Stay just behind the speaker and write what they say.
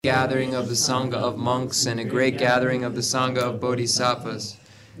gathering of the Sangha of monks and a great gathering of the Sangha of bodhisattvas.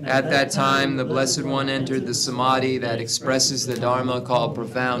 At that time, the Blessed One entered the samadhi that expresses the Dharma called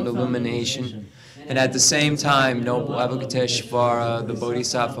profound illumination. And at the same time, noble Avalokiteshvara, the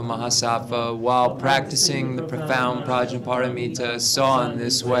Bodhisattva Mahasattva, while practicing the profound Prajnaparamita, saw in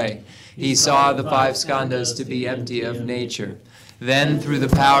this way. He saw the five skandhas to be empty of nature. Then, through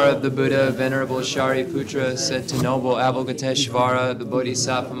the power of the Buddha, Venerable Shariputra said to noble Avalokiteshvara, the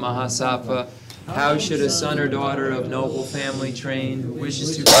Bodhisattva Mahasattva, how should a son or daughter of noble family trained who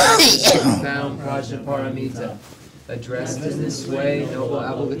wishes to practice the profound Prajnaparamita? Addressed in this way, noble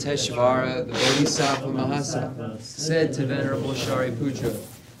Avalokiteshvara, the Bodhisattva Mahasattva, said to Venerable Shariputra,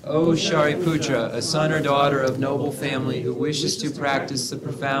 O Shariputra, a son or daughter of noble family who wishes to practice the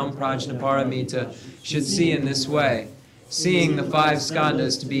profound Prajnaparamita should see in this way, seeing the five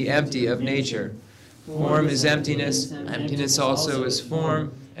skandhas to be empty of nature. Form is emptiness, emptiness also is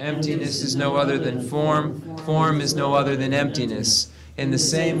form, emptiness is no other than form, form is no other than emptiness. In the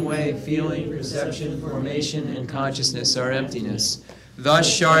same way, feeling, perception, formation, and consciousness are emptiness.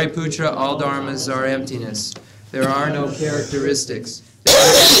 Thus, Shariputra, all dharmas are emptiness. There are no characteristics,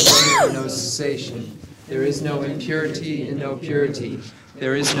 there is no cessation, there is no impurity and no purity,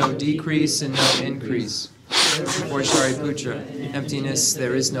 there is no decrease and no increase. For Shariputra, emptiness,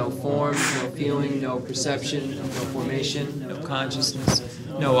 there is no form, no feeling, no perception, no formation, no consciousness,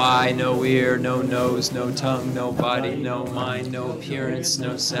 no eye, no ear, no nose, no tongue, no body, no mind, no appearance,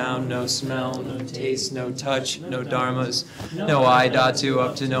 no sound, no smell, no taste, no touch, no dharmas, no eye dhatu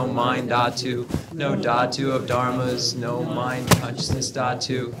up to no mind dhatu, no dhatu of dharmas, no mind consciousness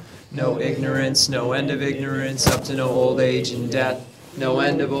dhatu, no ignorance, no end of ignorance up to no old age and death, no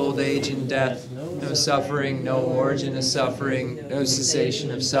end of old age and death, no suffering, no origin of suffering, no cessation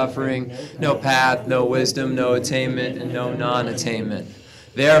of suffering, no path, no wisdom, no attainment, and no non-attainment.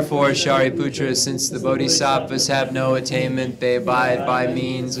 Therefore, Shariputra, since the bodhisattvas have no attainment, they abide by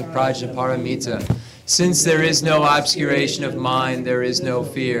means of Prajnaparamita. Since there is no obscuration of mind, there is no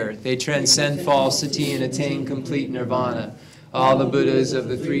fear. They transcend falsity and attain complete nirvana. All the Buddhas of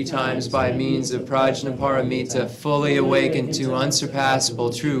the three times by means of Prajnaparamita fully awaken to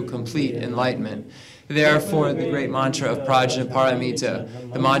unsurpassable, true, complete enlightenment. Therefore, the great mantra of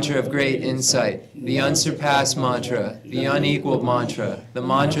Prajnaparamita, the mantra of great insight, the unsurpassed mantra, the unequaled mantra, the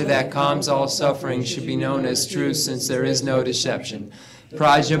mantra that calms all suffering should be known as truth since there is no deception.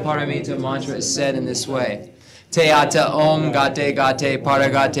 Prajnaparamita mantra is said in this way. Teata om gate gate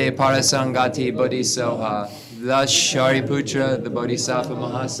paragate parasangati bodhisoha. Thus, Shariputra, the Bodhisattva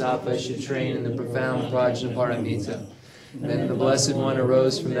Mahasattva, should train in the profound Prajnaparamita. Then the Blessed One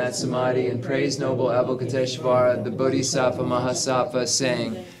arose from that samadhi and praised noble Avalokiteshvara, the Bodhisattva Mahasattva,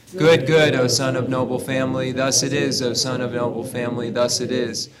 saying, Good, good, O son of noble family, thus it is, O son of noble family, thus it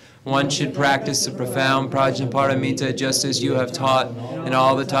is. One should practice the profound Prajnaparamita just as you have taught, and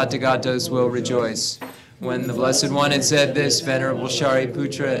all the Tathagatas will rejoice. When the Blessed One had said this, Venerable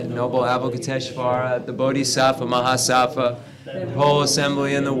Shariputra, noble Avalokiteshvara, the Bodhisattva Mahasattva, the whole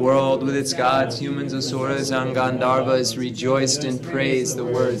assembly in the world with its gods, humans, asuras, and Gandharvas rejoiced and praised the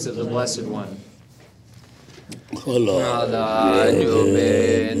words of the Blessed One.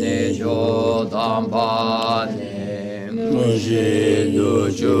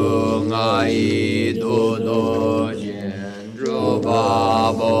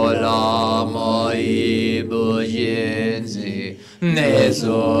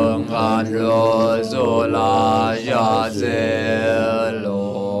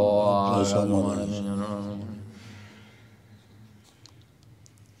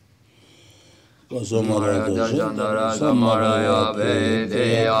 Samaraya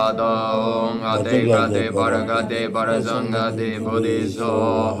Vede Adong Ate Paragate Parasangate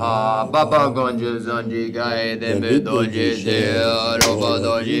Bodhisoha Baba Gonja Zanji Gai Debe Doji Roba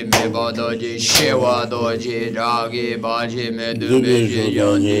Doji Meba Doji Shewa Doji Dragi Baji Medubeji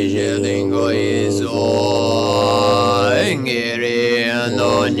Yonji Shelingo Iso Ingiri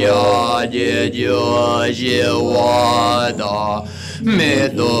Nonya Jejo Shewada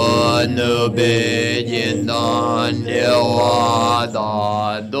Medo Nube Jindan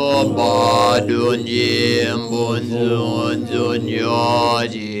Dewada Doba Dunjim Bunzun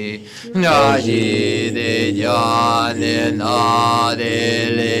Zunyoji Naji De Janin Adeleyo.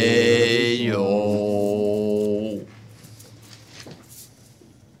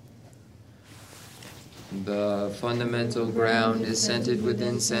 The fundamental ground is scented with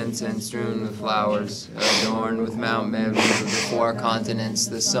incense and strewn with flowers, adorned with Mount Meru of the four continents,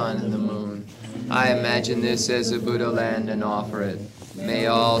 the sun and the moon. I imagine this as a Buddha land and offer it. May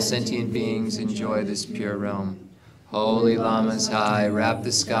all sentient beings enjoy this pure realm. Holy Lamas high, wrap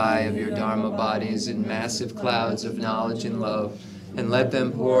the sky of your Dharma bodies in massive clouds of knowledge and love, and let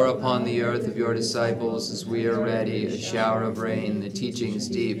them pour upon the earth of your disciples as we are ready, a shower of rain, the teachings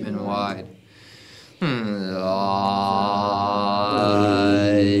deep and wide.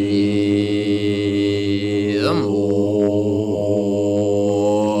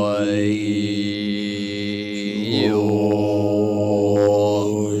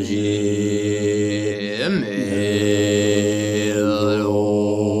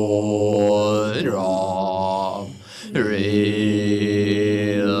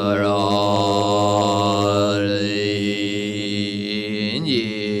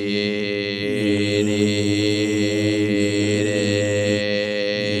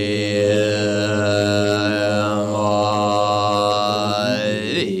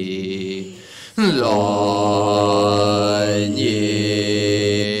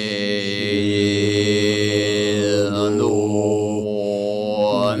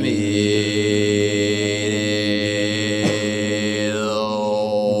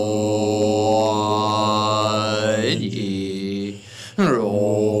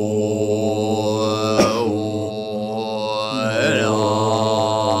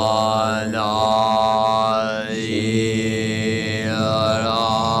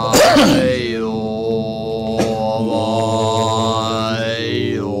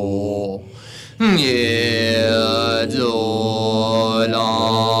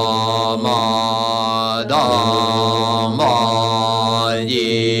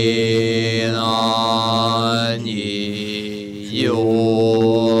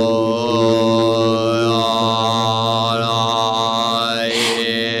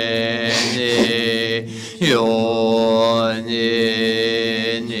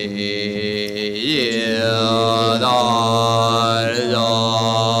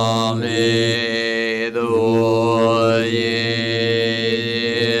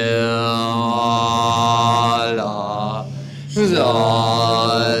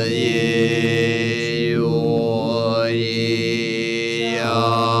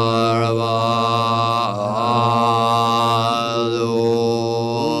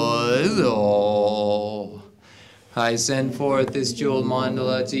 I send forth this jeweled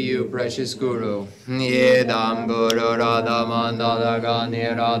mandala to you, precious Guru. Yedam Guru Radha Mandala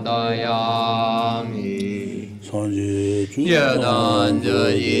Ganyaradayami.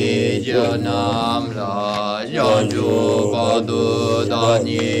 Yadanjali Janam La Janju Badu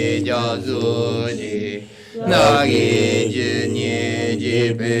Dani Jazuji Nagi Jinye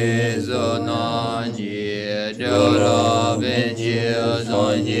Jipezonanji Jara Benji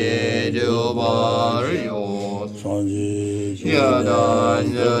Zanje Jubario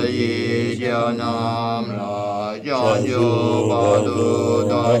Yadanjali Janam La Janju Badu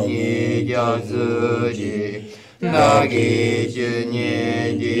Dani Jazuji Nagi Jinye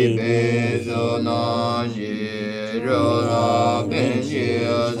Jipezonanji Jara Benji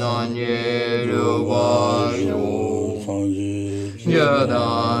Zanje Jubario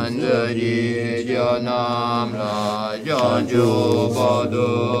Yadanjali Janam La Janju Badu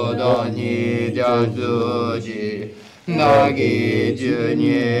Dani Jazuji Nagi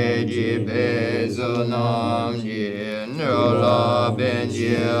Jinye Jipezonanji Jara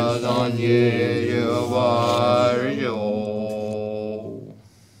Benji Zanje Jubario.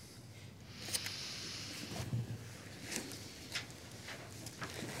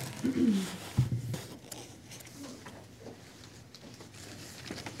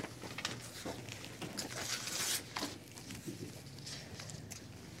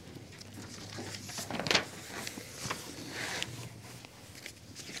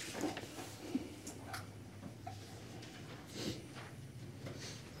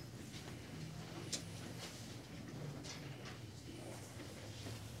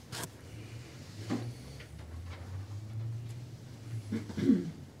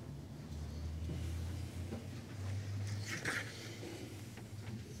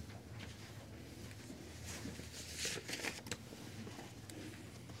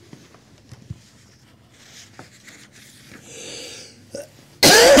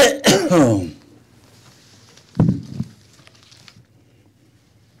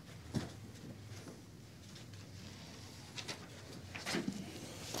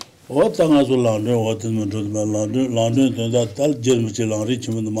 What Tangas will London, what in London, that Germichi Lanri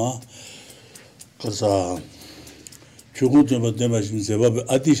Chimundma, Casa Chukutum Demas in Sebab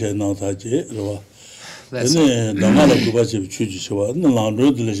Atisha Nataje, then Damala Kubachi Chujiwa, and the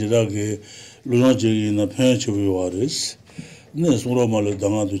London, the Shiraki, Lunaji in a pench of waters, then Suroma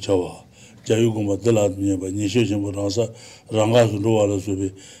Danga to Chava, 자유공부 들라드냐 봐 니셔신 보라서 랑가서 로와라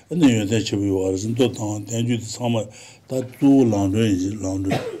소비 근데 요새 집이 와서 또 당 된주 상마 다 두랑르지 랑르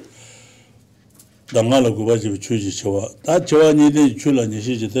당가로 고바지 추지 쳐와 다 저와니데 출라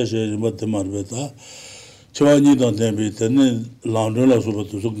니시지 대셔 뭐 드마르베다 저와니도 대비 되는 랑르라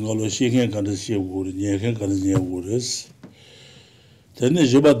소부터 속가로 시행 간다 시고르 니행 간다 니고르스 되는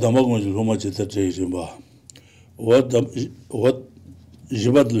집아 담아고 로마지 대제지 봐 what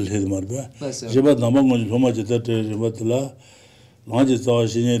jibatul hed marba jibat namang thoma jeta te jibatla laje saw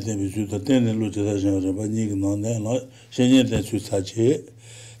shinye te bisu ta ten lu jeta jan ba ni gna ne la shinye te su sa che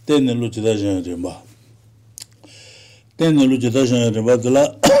ten lu jeta jan ba ten lu jeta jan ba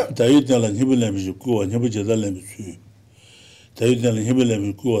la ta yu ta la hibule bisu ko ni bu jeta le bisu ta yu ta la hibule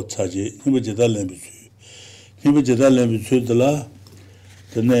bisu ko cha che ni bu jeta le bisu la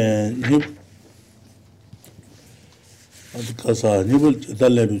tene hib 그래서 니불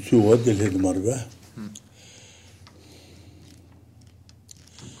달래비 수어 될해도 말이야.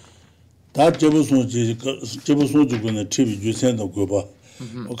 다 접어서지 접어서주고는 TV 주센도 그거 봐.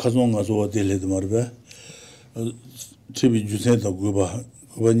 가정 가서 될해도 말이야. TV 주센도 그거 봐.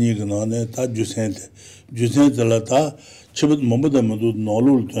 그거 니가네 다 주센들라 다 집을 뭐보다 모두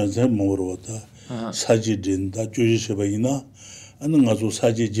놀을 전세 먹으러 왔다. 사지진다 주시셔봐이나 아는 가서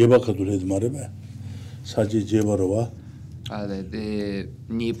사지 제바카도 해도 말이야. 사지 제바로 와. The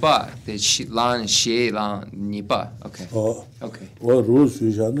nipa, the lan xie lan nipa. Okay. Oh. Okay. Well, rules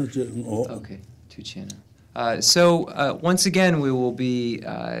Okay. Tu chena. So once again, we will be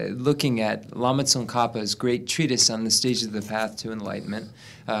looking at Lama Tsongkhapa's great treatise on the stages of the path to enlightenment,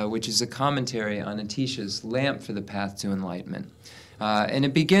 which is a commentary on Atisha's lamp for the path to enlightenment. And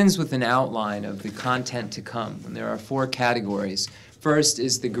it begins with an outline of the content to come. And there are 4 categories. First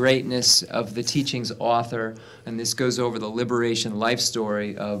is the greatness of the teaching's author, and this goes over the liberation life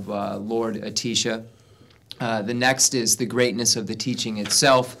story of Lord Atisha. The next is the greatness of the teaching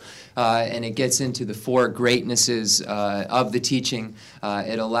itself, and it gets into the 4 greatnesses of the teaching.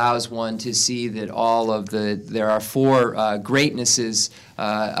 It allows one to see that there are 4 greatnesses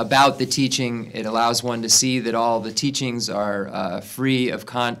about the teaching. It allows one to see that all the teachings are free of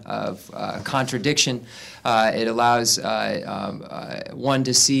contradiction. It allows one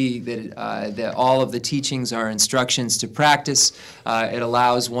to see that all of the teachings are instructions to practice. It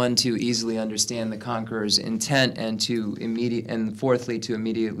allows one to easily understand the conqueror's intent, and fourthly, to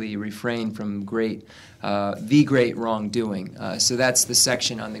immediately refrain from the great wrongdoing. So that's the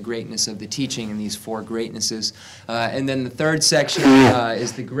section on the greatness of the teaching and these 4 greatnesses. And then the third section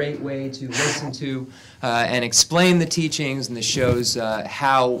is the great way to listen to and explain the teachings, and this shows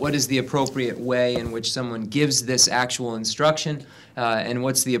what is the appropriate way in which someone gives this actual instruction, and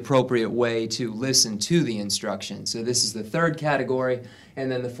what's the appropriate way to listen to the instruction. So this is the third category. And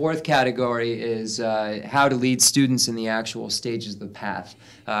then the fourth category is how to lead students in the actual stages of the path.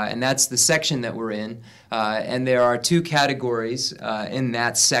 And that's the section that we're in. And there are 2 categories in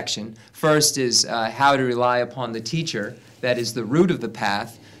that section. First is how to rely upon the teacher. That is the root of the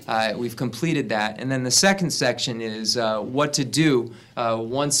path. We've completed that. And then the second section is what to do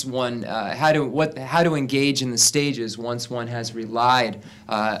once one, how to engage in the stages once one has relied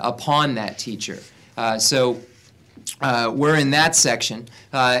upon that teacher. So we're in that section,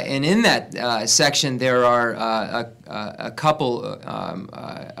 and in that section there are a couple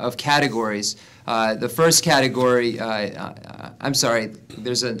of categories. The first category, I'm sorry,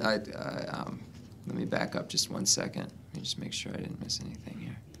 there's let me back up just one second. Let me just make sure I didn't miss anything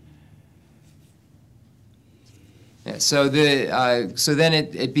here. Yeah, so then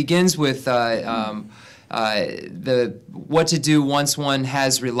it begins with what to do once one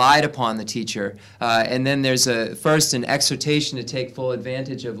has relied upon the teacher, and then there's first an exhortation to take full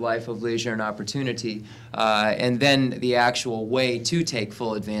advantage of life of leisure and opportunity, and then the actual way to take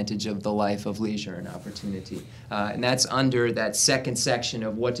full advantage of the life of leisure and opportunity. And that's under that second section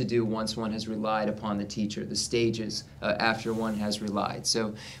of what to do once one has relied upon the teacher, the stages after one has relied.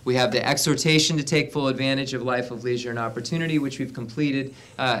 So we have the exhortation to take full advantage of life of leisure and opportunity, which we've completed,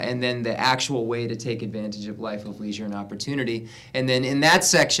 and then the actual way to take advantage of life of leisure and opportunity. And then in that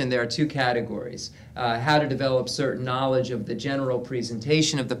section, there are 2 categories. How to develop certain knowledge of the general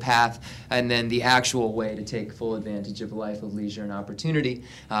presentation of the path, and then the actual way to take full advantage of life of leisure and opportunity.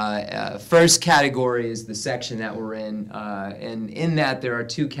 First category is the section that we're in, and in that there are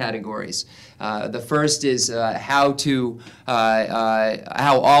 2 categories. The first is how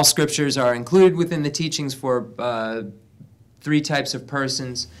all scriptures are included within the teachings for 3 types of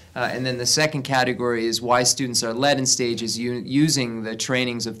persons. And then the second category is why students are led in stages using the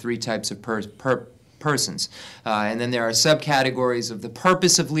trainings of 3 types of persons. And then there are subcategories of the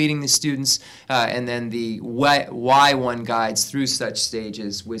purpose of leading the students, and then the why one guides through such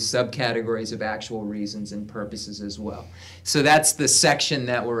stages with subcategories of actual reasons and purposes as well. So that's the section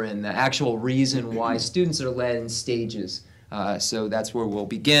that we're in, the actual reason why students are led in stages. So that's where we'll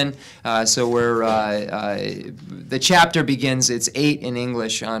begin. So the chapter begins, it's 8 in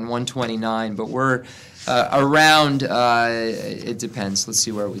English on 129, but we're around, it depends. Let's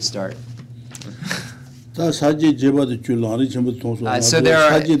see where we start. So there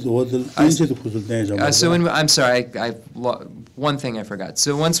are, I'm sorry, one thing I forgot.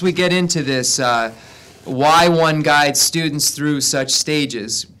 So once we get into this, why one guides students through such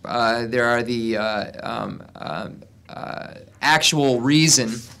stages, there are the actual reason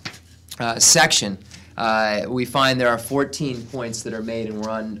section. We find there are 14 points that are made, and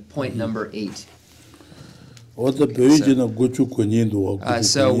we're on point number 8.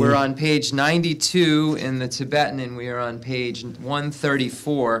 So we're on page 92 in the Tibetan, and we are on page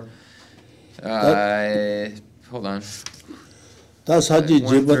 134. Hold on.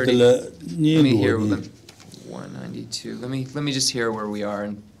 130. Let me hear them. 192. Let me just hear where we are.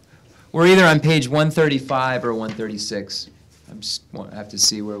 And we're either on page 135 or 136. I have to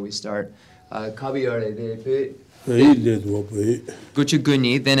see where we start. Guchu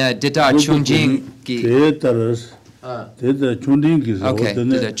Guni, then Dita Chunjing Gi. Okay, Dita Chunjing.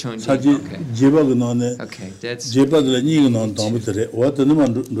 Okay, that's. Okay, Dita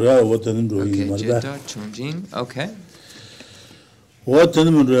Chunjing. Okay.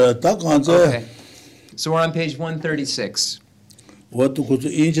 Okay. So we're on page 136.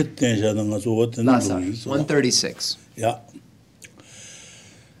 136. Yeah.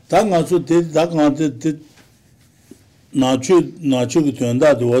 나추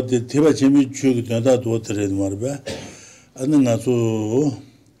된다도 어디 대바 재미 추고 된다도 어디래 말이야. 아니 나서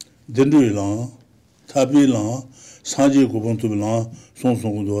된류랑 타비랑 사지 고분투랑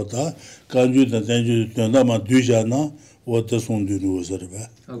송송도 왔다. 간주다 된주 된다만 뒤잖아. 어디 송두로 서르바.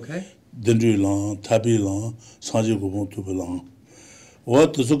 오케이. 된류랑 타비랑 사지 고분투랑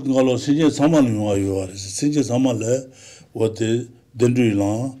어디 속가로 신제 사만을 용하여 와서 신제 사만을 어디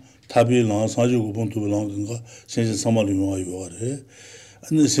된류랑 타비랑 사주고 본투랑가 신신 사마를 용하여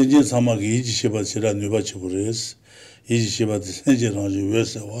근데 신신 사마기 이지시바시라 뇌바치브레스 이지시바드 신제랑지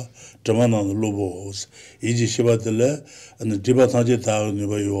외서와 드만나는 로보스 이지시바들레 안 디바타제 다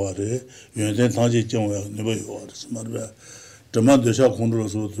뇌바요와레 연된 타제 정와 뇌바요와레스 말바 드만 되샤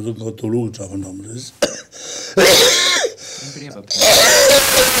콘드로서 그거 돌로 잡은 놈레스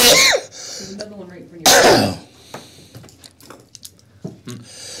Another one right for you.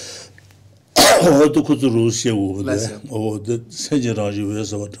 어또 그들로시고 어데 세제라지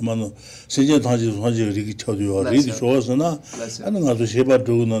위해서 정말 세제 다지 관계 이렇게 쳐도요. 리디 좋아서나 하는 가서 제발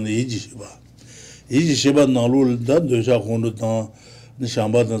두고는 이지 제발 나로다 되자 공도다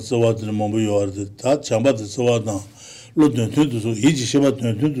샴바다 서와들 몸부여르다 다 샴바다 서와다 로든 뜻도 이지 제발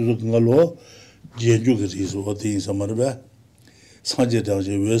뜻도 그걸로 제주그리서 어디 인사마르바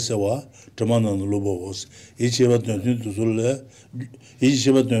사제다지 위해서와 정말은 로보스 이제와 뜻도 솔레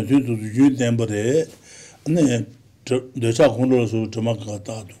이제와 뜻도 유된버에 네 대사 공로서 정말가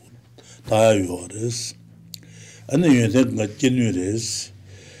다요레스 아니 유된가 진유레스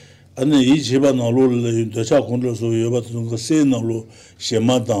아니 이제와 나로를 대사 공로서 여바던 거 세나로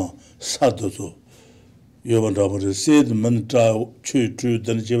셰마다 사도서 여바다버에 세드만 자 추추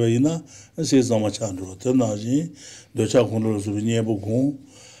된 제바이나 세자마찬로 되나지 대사 공로서 니에보고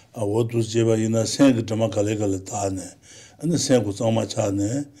아워도 제바이나 생그 정말가래가 다네 아니 생고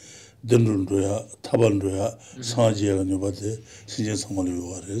정말차네 든룬도야 타반도야 사지가 녀바데 신제 상관이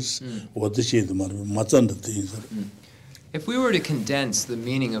와레스 어디시도 말 맞잔데 인사. If we were to condense the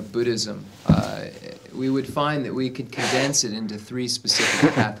meaning of Buddhism, we would find that we could condense it into 3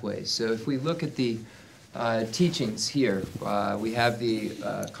 specific pathways. So if we look at the teachings here, we have the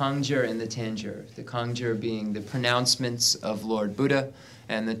Khensur and the Tenzin. The Khensur being the pronouncements of Lord Buddha,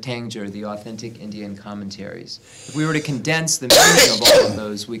 and the Tenzin, the authentic Indian commentaries. If we were to condense the meaning of all of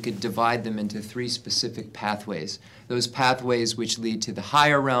those, we could divide them into 3 specific pathways. Those pathways which lead to the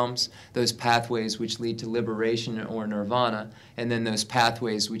higher realms, those pathways which lead to liberation or nirvana, and then those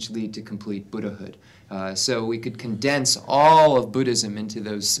pathways which lead to complete Buddhahood. So we could condense all of Buddhism into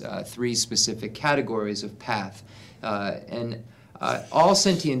those 3 specific categories of path. All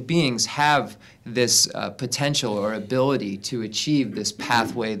sentient beings have this potential or ability to achieve this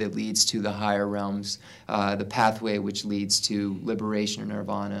pathway that leads to the higher realms, the pathway which leads to liberation or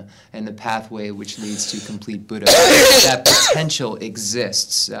nirvana, and the pathway which leads to complete Buddha. That potential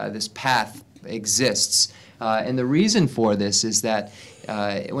exists. This path exists. And the reason for this is that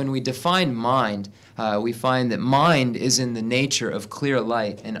when we define mind, we find that mind is in the nature of clear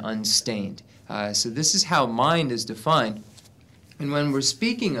light and unstained. So this is how mind is defined. And when we're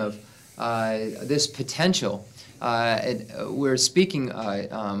speaking of this potential, we're speaking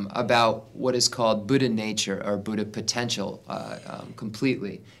about what is called Buddha nature or Buddha potential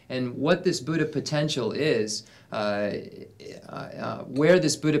completely. And what this Buddha potential is, where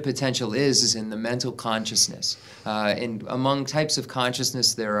this Buddha potential is in the mental consciousness. Among types of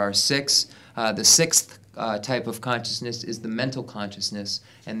consciousness, there are 6. The 6th type of consciousness is the mental consciousness,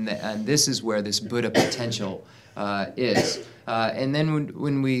 and this is where this Buddha potential is. And then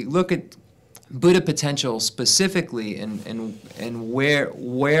when we look at Buddha potential specifically and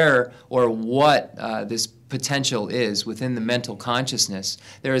where or what this potential is within the mental consciousness,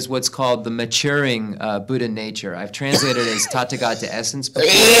 there is what's called the maturing Buddha nature. I've translated it as Tathagata essence before.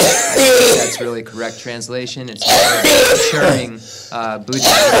 I think that's really correct translation. It's maturing Buddha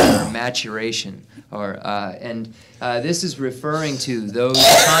nature, or maturation. And this is referring to those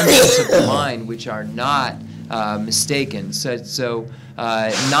concepts of the mind which are not mistaken. So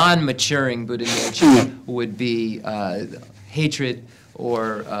non-maturing Buddha nature would be hatred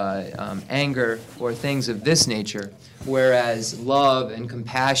or anger or things of this nature, whereas love and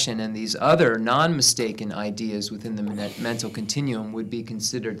compassion and these other non-mistaken ideas within the mental continuum would be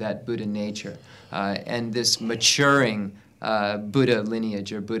considered that Buddha nature. And this maturing Buddha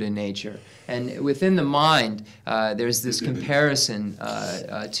lineage or Buddha nature. And within the mind, there's this comparison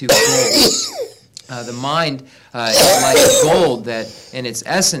to gold. The mind is like gold that, in its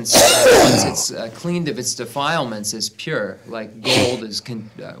essence, once it's cleaned of its defilements, is pure. Like gold is,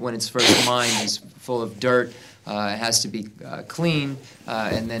 when its first mined, is full of dirt. It has to be clean,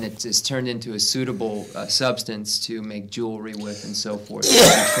 and then it is turned into a suitable substance to make jewelry with and so forth. It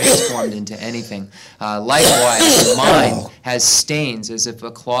can be transformed into anything. Likewise, the mind has stains, as if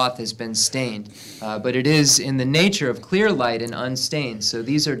a cloth has been stained. But it is in the nature of clear light and unstained. So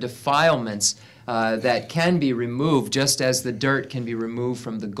these are defilements that can be removed just as the dirt can be removed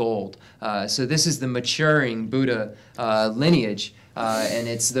from the gold. So this is the maturing Buddha lineage. And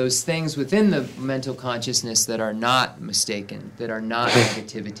it's those things within the mental consciousness that are not mistaken, that are not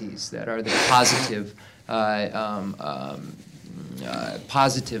negativities, that are the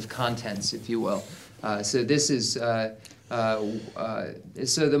positive contents, if you will. So this is so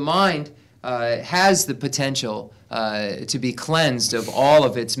the mind has the potential to be cleansed of all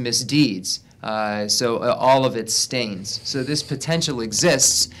of its misdeeds. All of its stains. So this potential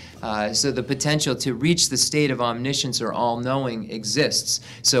exists. So the potential to reach the state of omniscience or all-knowing exists.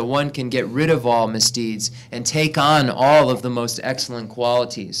 So one can get rid of all misdeeds and take on all of the most excellent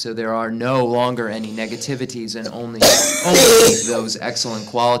qualities. So there are no longer any negativities and only those excellent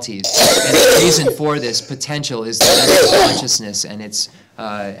qualities. And the reason for this potential is the mental consciousness and its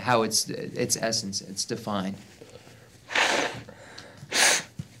how its essence, it's defined.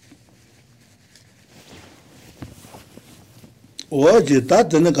 Oji ta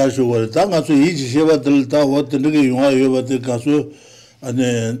tene kasu wale ta kasu ichi sheba tel ta wa tene ke yunga yoba te kasu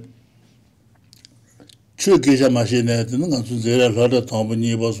ane chu kesha mashi ne tene kasu zera lada tangpa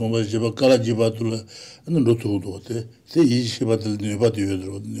nipa somba sheba kala jiba tula ane roto udo te ichi sheba tel nipa te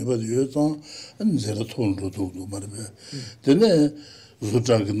yodro nipa te yodro ane zera ton roto udo marbe tene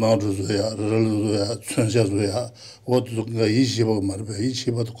zutraki nangro zoya rala zoya chunsha zoya watu nga ichi sheba marbe ichi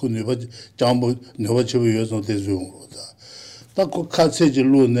sheba to ku nipa jambo nipa cheba yodro te zoyong roda tako katseji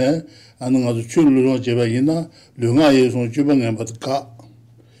lu ne anu nga zu chu lu rong jeba ina lu nga ye song juba nga bat ka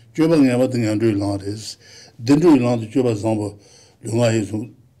juba nga bat nga ru lang res den ru lang de juba zambo lu nga ye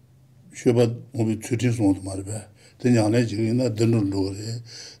song juba mo bi chu tin song ma ba den yang ne ji ina den ru lu re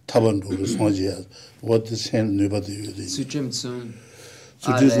taban ru song ji ya what the same ne ba de yu de Sujim Tsun.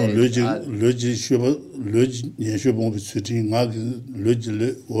 Loji sheba loji ye sheba mo bi chu tin nga loji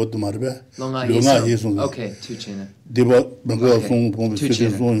le what ma ba Longa ye song. Okay, tu chena. Deba banga song pombe sute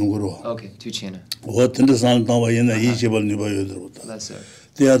song yongoro. Okay, tu chena. What in the sun tawa yena yishebal niba yodro. That's it.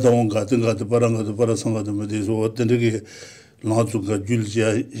 Te ata onga tenga te paranga te parasanga te mede so what tendeke lanzu ka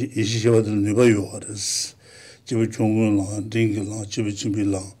julja yishebal niba yohares. Chibi chongun la dingi la chibi chimbi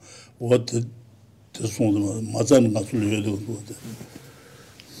la. What the song mazan ngasul yodro.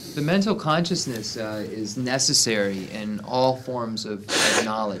 The mental consciousness is necessary in all forms of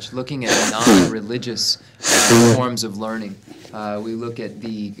knowledge. Looking at non-religious forms of learning, we look at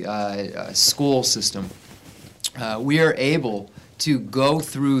the school system. We are able to go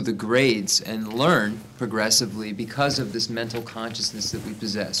through the grades and learn progressively because of this mental consciousness that we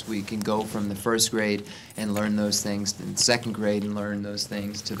possess. We can go from the first grade and learn those things, to the second grade and learn those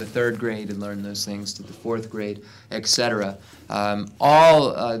things, to the third grade and learn those things, to the fourth grade, etc.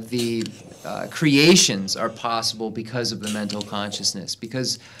 All the creations are possible because of the mental consciousness,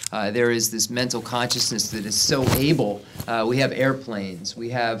 because there is this mental consciousness that is so able. We have airplanes, we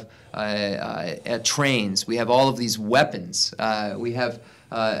have trains, we have all of these weapons, we have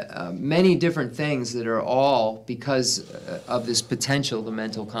many different things that are all because of this potential the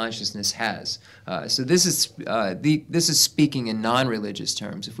mental consciousness has. So this is speaking in non-religious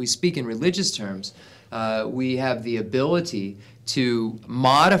terms. If we speak in religious terms, we have the ability to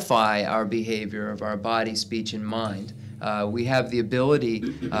modify our behavior of our body, speech, and mind. We have the ability,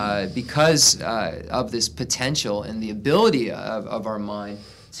 because of this potential and the ability of our mind,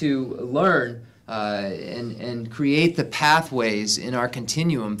 to learn and create the pathways in our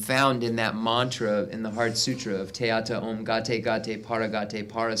continuum found in that mantra in the Heart Sutra of Teata Om Gate Gate Paragate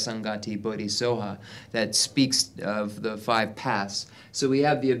Parasangati Bodhisoha that speaks of the 5 paths. So we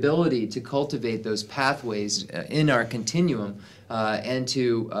have the ability to cultivate those pathways in our continuum and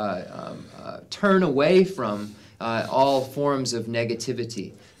to turn away from all forms of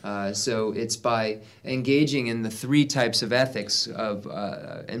negativity. So it's by engaging in the 3 types of ethics of,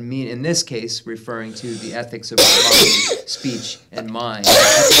 in this case, referring to the ethics of our body, speech, and mind,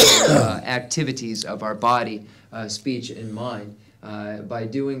 activities of our body, speech, and mind. By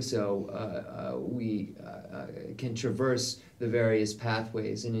doing so, we can traverse the various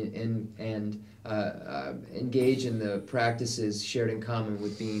pathways and engage in the practices shared in common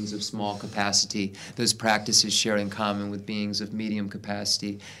with beings of small capacity, those practices shared in common with beings of medium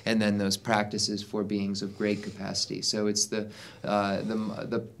capacity, and then those practices for beings of great capacity. So it's the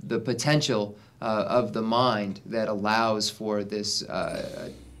potential of the mind that allows for this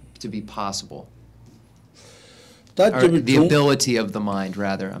to be possible. Or the ability of the mind,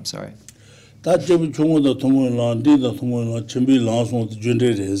 rather, I'm sorry.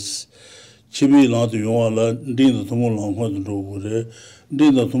 Chibi lang tu yongwa la din da tumo lang hua tu ro re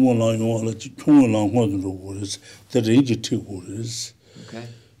din da tumo lang yongwa la chung lang hua tu ro re the range ti go re Okay.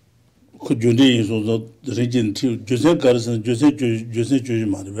 Ku junde yin so the range ti jose garsan jose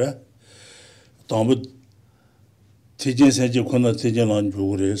ma de ba ta bu tejen se je khona tejen lang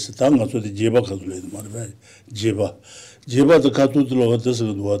jo re ta nga so de jeba ka le ma de ba jeba da ka tu lo da se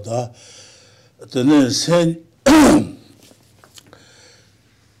do da tene sen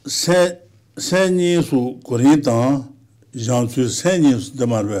su korin ta jan su sen de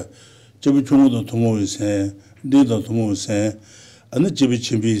marbe jibi chung de tomo sen de de tomo sen an jibi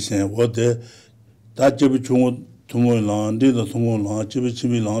chimbi sen what de da jibi chung tomo la de de tomo la jibi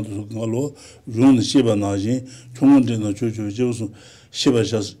chimbi la de ngalo run de shiba na jin chung de na chu ju su shiba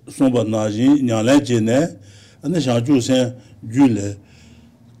sha so ba na jin nya la je ne an sha ju sen ju le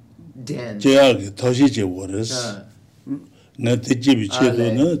den je ya ge ta shi je wo de na te jibi che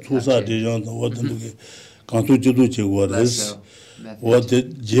do na tusa de jan da wadan de kan tu judu che waras what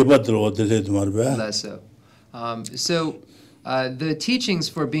jeba de what de marba so the teachings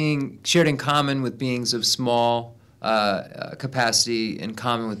for being shared in common with beings of small capacity, in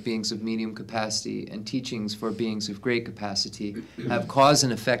common with beings of medium capacity, and teachings for beings of great capacity have cause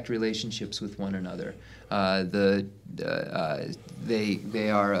and effect relationships with one another. They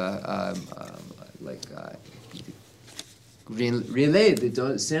are like relay the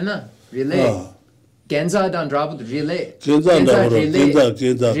don't sena relay genza dan drop the relay relay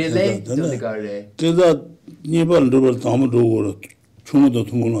don't gare genza niban double tam do go chung do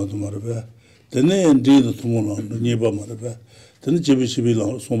tumula to marbe tene ndi do tumula niba marbe tene jibi shibi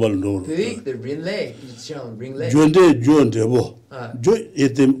la sombal do the relay jonde bo jo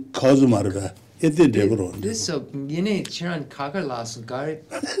etem cause marbe ete de bro this so yene chiran kagar las gare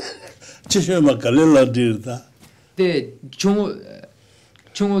chishe ma kalela dirta the chung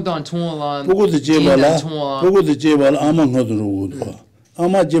dan tonglan 보고 de jebala amang hodo ro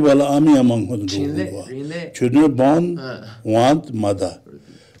ama jebala ami amang hodo ro chudne bon want mother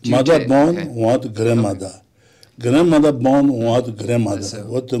bon want grandmother bon want grandmother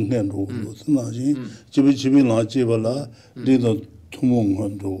what tungen ro na ji jibi la jebala de do tumong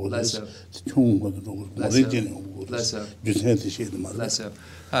hodo ro chung hodo ro origin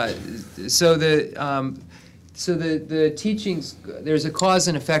So the teachings, there's a cause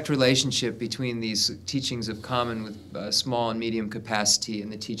and effect relationship between these teachings of common with small and medium capacity and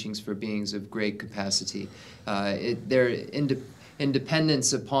the teachings for beings of great capacity. in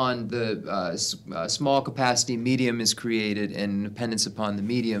dependence upon the small capacity medium is created, and in dependence upon the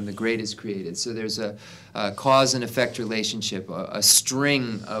medium, the great is created. So there's a cause and effect relationship, a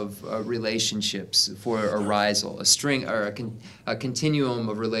string of relationships for arisal, a string or a continuum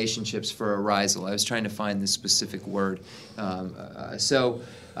of relationships for arisal. I was trying to find the specific word. In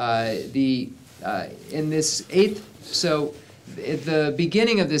this eighth, so at the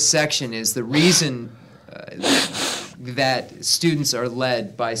beginning of this section is the reason that students are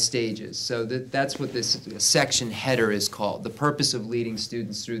led by stages. So that's what this section header is called, the purpose of leading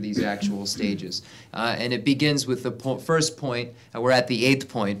students through these actual stages. And it begins with the first point. We're at the 8th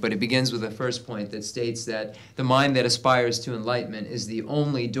point, but it begins with the first point that states that the mind that aspires to enlightenment is the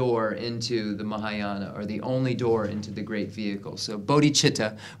only door into the Mahayana, or the only door into the great vehicle. So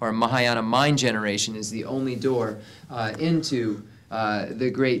bodhicitta, or Mahayana mind generation, is the only door into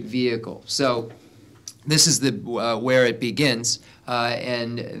the great vehicle. So this is where it begins,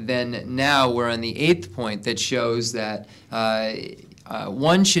 and then now we're on the 8th point that shows that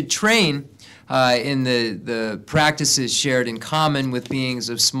one should train in the practices shared in common with beings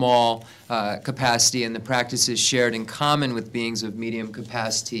of small capacity and the practices shared in common with beings of medium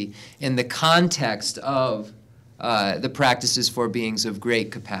capacity in the context of the practices for beings of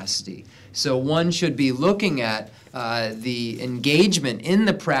great capacity. So one should be looking at the engagement in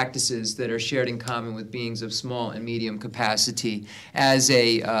the practices that are shared in common with beings of small and medium capacity as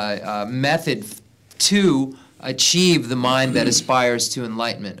a method to achieve the mind that aspires to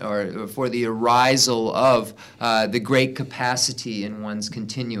enlightenment, or for the arisal of the great capacity in one's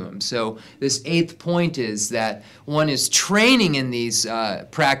continuum. So this 8th point is that one is training in these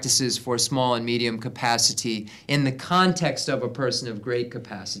practices for small and medium capacity in the context of a person of great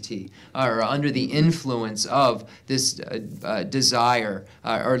capacity, or under the influence of this desire,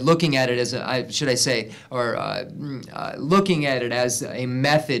 or looking at it as looking at it as a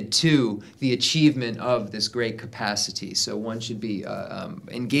method to the achievement of this great capacity. So one should be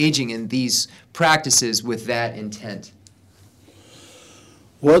engaging in these practices with that intent.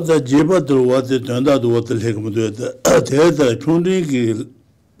 What the Jibatul, what the Tanda, what the Hekmadu, the Chundi,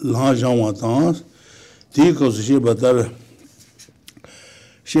 Lanjan Watans, Tikos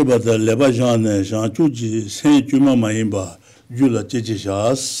Shibatar, Lebajan, Janchuji, Saint Juma Maimba, Jula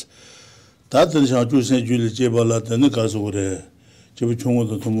Chichishas, Tatan Janchu Saint Julie Jebala, Tenikasore, Chibuchungo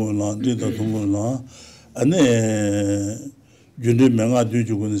the Tumulan, Dita Tumulan, and then Jundi Manga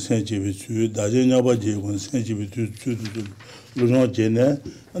Dujugun Saint Jibitu, Dajinaba Jigun Saint Jibitu, Lujan Jene,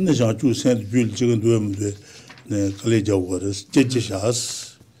 and the Janchu Saint Jules Chicken Duem, the Kalija waters,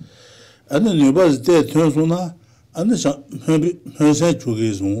 Chichishas, and the neighbors there turns on, and the Saint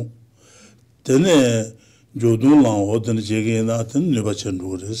Chugizmo, then Jodun Lang, or the Jagina, and Nubachan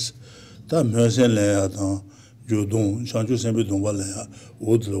waters, that Mersen Leatan, Jodun, Janchu Saint Bidumbalea,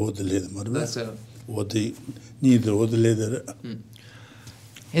 would the lady. What they need, what the leader.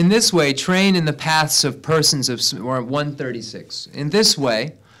 In this way, train in the paths of persons of, or 136. In this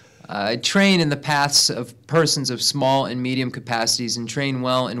way, train in the paths of persons of small and medium capacities, and train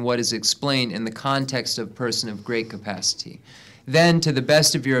well in what is explained in the context of person of great capacity. Then, to the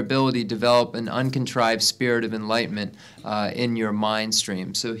best of your ability, develop an uncontrived spirit of enlightenment in your mind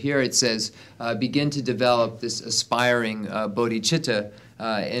stream. So here it says, begin to develop this aspiring bodhicitta,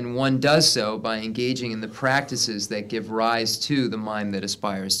 and one does so by engaging in the practices that give rise to the mind that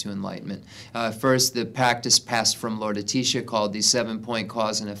aspires to enlightenment. First, the practice passed from Lord Atisha called the 7-point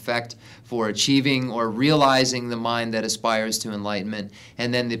cause and effect for achieving or realizing the mind that aspires to enlightenment.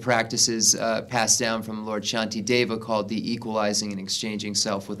 And then the practices passed down from Lord Shantideva called the equalizing and exchanging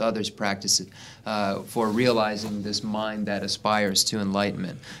self with others practices for realizing this mind that aspires to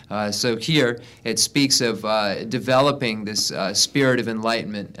enlightenment. So here it speaks of developing this spirit of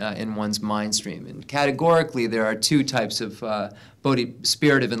enlightenment in one's mind stream. And categorically, there are two types of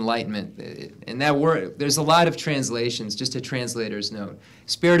spirit of enlightenment. And that word, there's a lot of translations, just a translator's note.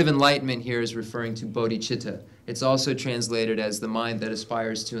 Spirit of enlightenment here is referring to bodhicitta. It's also translated as the mind that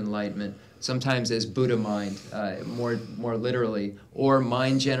aspires to enlightenment, sometimes as Buddha mind, more literally, or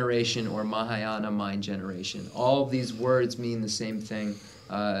mind generation or Mahayana mind generation. All of these words mean the same thing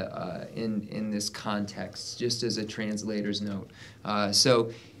in this context, just as a translator's note.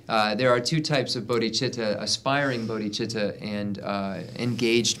 So there are two types of bodhicitta, aspiring bodhicitta and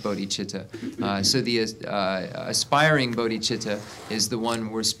engaged bodhicitta. So the aspiring bodhicitta is the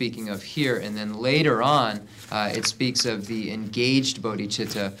one we're speaking of here, and then later on it speaks of the engaged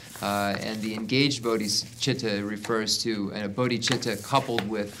bodhicitta, and the engaged bodhicitta refers to a bodhicitta coupled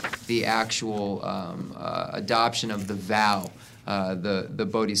with the actual adoption of the vow the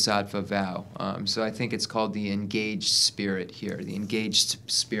bodhisattva vow. So I think it's called the engaged spirit here, the engaged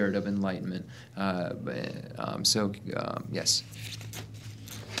spirit of enlightenment. Yes.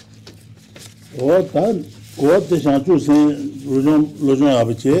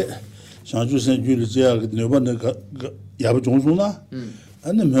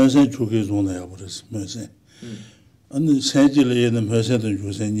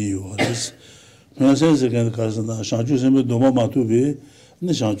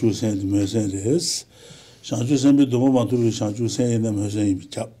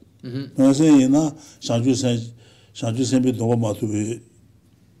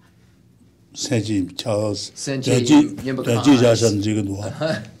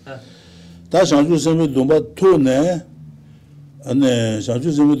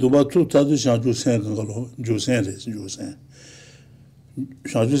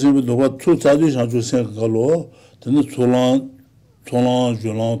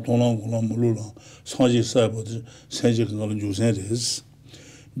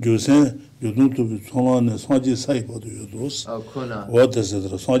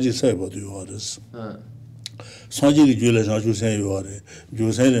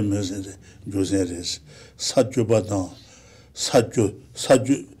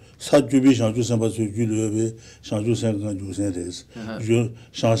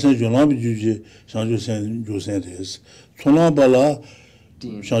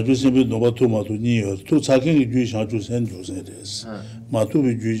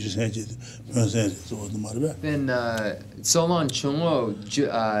 Then Solon Chungwo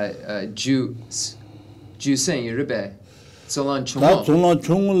Ju Sen Yuribe. Solon Chungwo. Solon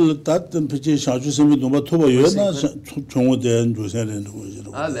Chungwo that Pichi Shaju Semi Doma Toba Yona Chungwo Den Jusen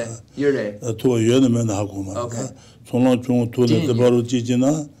Ale Yure. Toba Yona Men Hakuma. Okay. Solon Chungwo Tuna Tebaru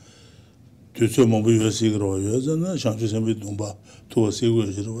Jijina Tusu Mobu Yosigro Yozana Shaju Semi Doma Toba Sigu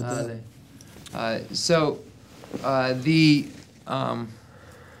Ale. So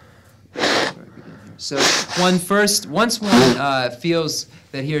so once one feels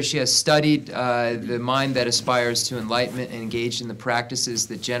that he or she has studied the mind that aspires to enlightenment and engaged in the practices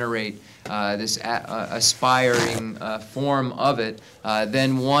that generate this aspiring form of it,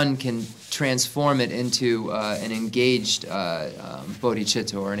 then one can transform it into an engaged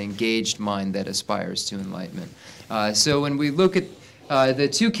bodhicitta, or an engaged mind that aspires to enlightenment. So when we look at the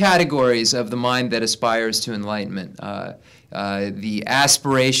two categories of the mind that aspires to enlightenment, the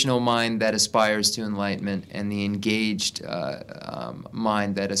aspirational mind that aspires to enlightenment and the engaged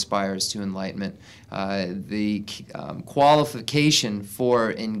mind that aspires to enlightenment. The qualification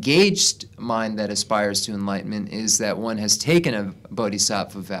for engaged mind that aspires to enlightenment is that one has taken a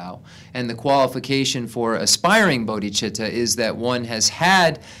bodhisattva vow, and the qualification for aspiring bodhicitta is that one has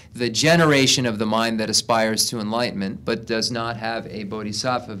had the generation of the mind that aspires to enlightenment but does not have a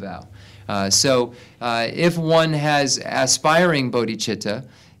bodhisattva vow. So if one has aspiring bodhicitta,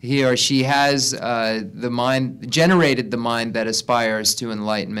 he or she has generated the mind that aspires to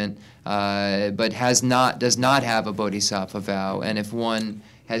enlightenment, but does not have a bodhisattva vow. And if one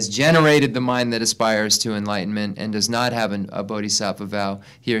has generated the mind that aspires to enlightenment and does not have a bodhisattva vow,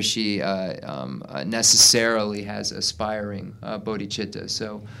 he or she necessarily has aspiring bodhicitta.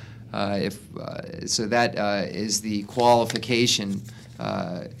 So that is the qualification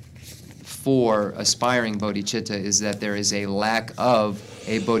for aspiring bodhicitta, is that there is a lack of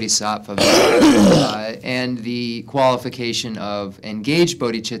a bodhisattva vow. And the qualification of engaged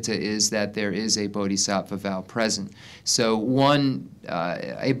bodhicitta is that there is a bodhisattva vow present. So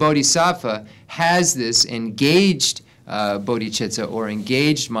a bodhisattva has this engaged bodhicitta, or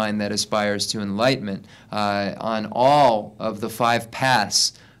engaged mind that aspires to enlightenment, on all of the 5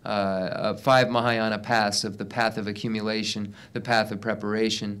 paths, 5 Mahayana paths of the path of accumulation, the path of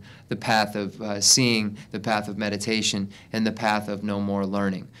preparation, the path of seeing, the path of meditation, and the path of no more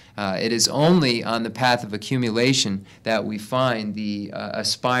learning. It is only on the path of accumulation that we find the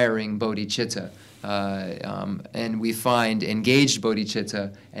aspiring bodhicitta, and we find engaged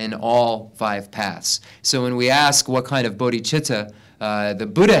bodhicitta in all 5 paths. So when we ask what kind of bodhicitta the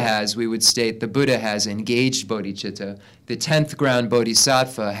Buddha has, we would state the Buddha has engaged bodhicitta. The 10th ground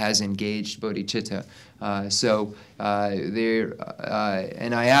bodhisattva has engaged bodhicitta.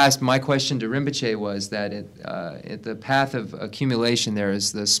 And I asked, my question to Rinpoche was that at the path of accumulation there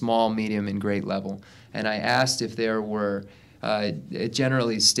is the small, medium, and great level. And I asked if there were, it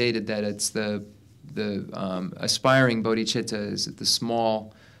generally stated that it's the aspiring bodhicitta is at the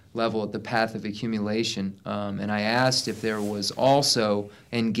small level at the path of accumulation, and I asked if there was also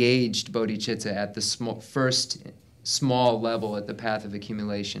engaged bodhicitta at the first small level at the path of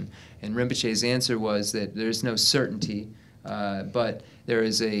accumulation, and Rinpoche's answer was that there's no certainty but there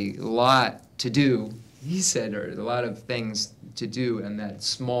is a lot to do, he said, or a lot of things to do in that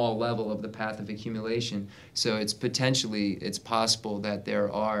small level of the path of accumulation. So it's possible that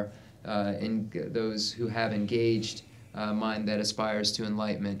there are those who have engaged mind that aspires to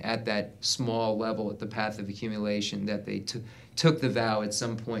enlightenment at that small level at the path of accumulation, that they took the vow at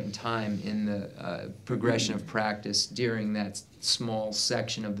some point in time in the progression of practice during that small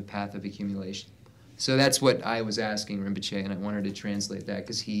section of the path of accumulation. So that's what I was asking Rinpoche, and I wanted to translate that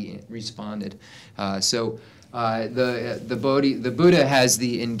because he responded. The Buddha has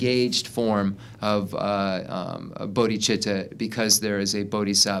the engaged form of bodhicitta because there is a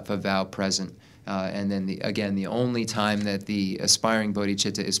bodhisattva vow present. And then, the only time that the aspiring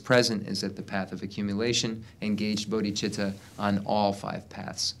bodhicitta is present is at the path of accumulation, engaged bodhicitta on all 5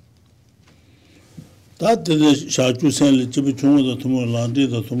 paths.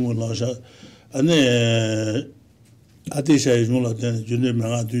 Atisha yungla den junne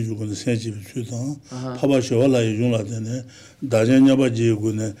manga du jugun senji bichudan paba shawala yungla den dajan nyaba ji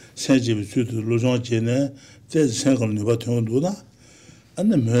gun senji bichudu lojong jene te sengal ni ba tongdu na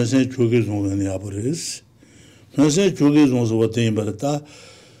anne mesen choge zong ni abres mesen choge zong so watin barata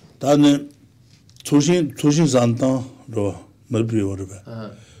dane 초신 산당 로 멀비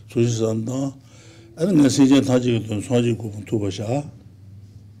오르바 초신 산당 안에 세제 타지게 돈 소지 고분 투바샤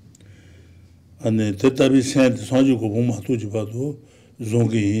안에 대답이 생 소지 고분 마투지 봐도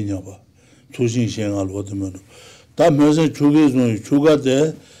종게 이냐바 초신 생활 얻으면 다 면세 조개 좀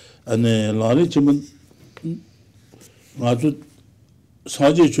조가데 안에 라리 지금 아주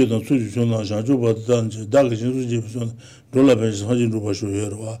사지 주던 수주 주나 자주 받던 저 다그 신수 집에서 돌아가면서 사진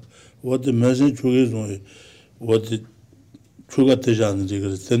루바쇼여와 어디 면세 조개 좀 어디 조가 되지 않는지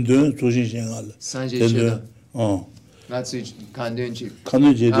그래서 던든 조신 생활 산지주다 나츠 간든지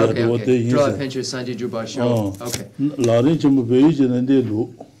어디 드라 펜처 산지주바쇼 오케이 라리 좀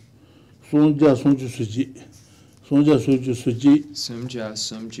베이지는데도 손자 손주수지 손자 손주수지 숨자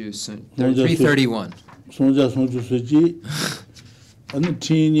숨주순 331 손자 손주수지 아니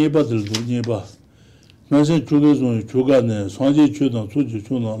티니 받을도 니바 면세 조개 좀 조가네 산지 주던 수주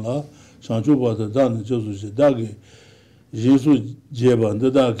주나라 상주바다 다는 저수지 다게 예수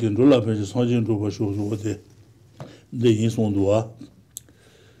제반다 긴 롤라페지 선진도 보셔서 어디 내 인송도와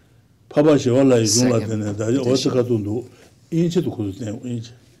파바시월라 이종라데네 다 어떻게도 인체도 고르네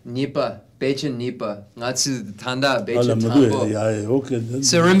인체 니파 베chen nipa ngatsu tanda bechen tambo.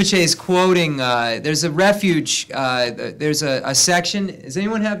 So Rinpoche is quoting there's a refuge there's a section. Does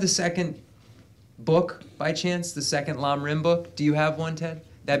anyone have the second book by chance, the second Lamrim book? Do you have one, Ted?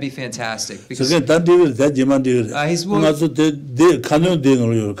 That'd be fantastic. Because he's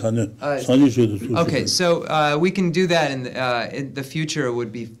okay, so we can do that in the future.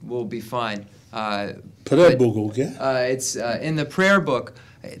 Will be fine. Prayer book, okay? It's in the prayer book.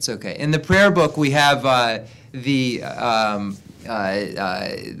 It's okay. In the prayer book, we have the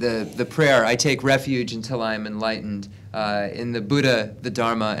prayer. I take refuge until I am enlightened. In the Buddha, the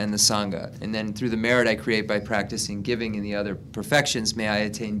Dharma, and the Sangha. And then through the merit I create by practicing giving and the other perfections, may I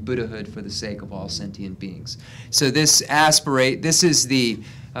attain Buddhahood for the sake of all sentient beings. So this is the,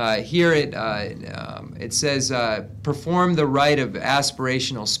 here it says, perform the rite of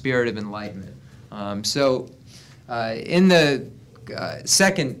aspirational spirit of enlightenment. In the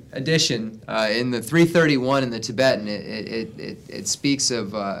second edition, in the 331 in the Tibetan, it speaks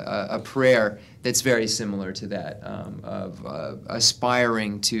of a prayer that's very similar to that, of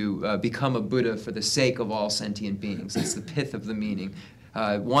aspiring to become a Buddha for the sake of all sentient beings. It's the pith of the meaning.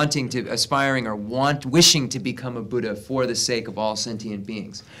 Wishing to become a Buddha for the sake of all sentient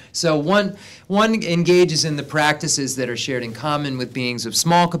beings. So one engages in the practices that are shared in common with beings of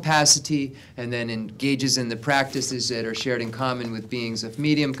small capacity, and then engages in the practices that are shared in common with beings of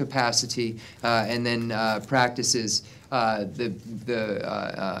medium capacity, and then practices the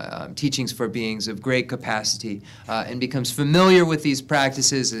teachings for beings of great capacity, and becomes familiar with these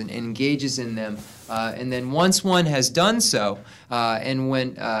practices and engages in them. And then once one has done so,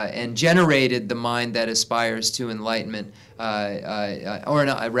 and generated the mind that aspires to enlightenment,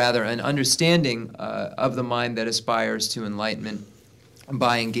 rather an understanding of the mind that aspires to enlightenment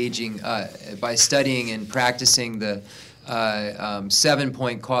by engaging, by studying and practicing the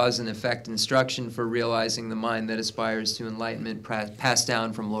 7-point cause and effect instruction for realizing the mind that aspires to enlightenment, passed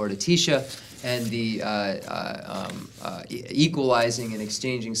down from Lord Atisha, and the equalizing and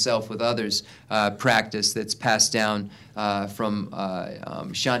exchanging self with others practice that's passed down from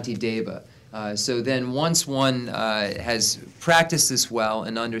Shantideva. So then once one has practiced this well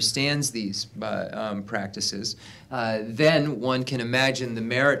and understands these practices, then one can imagine the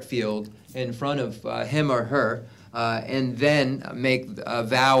merit field in front of him or her, and then make a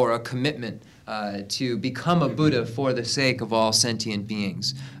vow or a commitment to become a Buddha for the sake of all sentient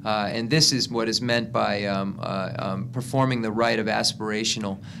beings. And this is what is meant by performing the rite of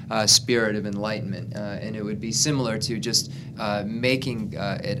aspirational spirit of enlightenment. And it would be similar to just making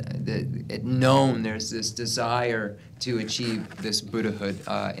it known there's this desire to achieve this Buddhahood,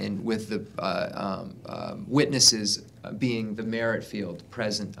 and with the witnesses being the merit field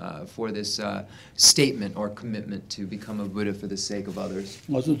present for this statement or commitment to become a Buddha for the sake of others.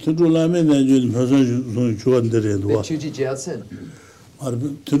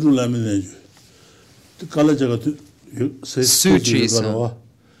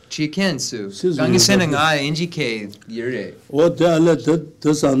 Chikensu. Gangisena nga injike yere. What they are let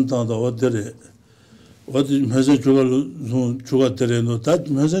the sun down the water. What is Message Chuga Terreno? That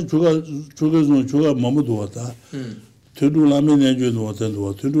Message Chuga Mamudu water. To do lamin and you water,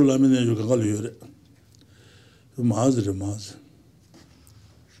 to do lamin and you can call you. Mazre Maz.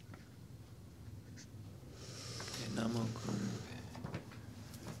 I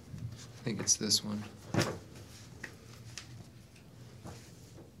think it's this one.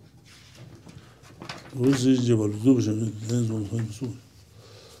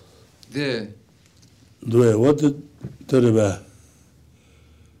 The what the terrible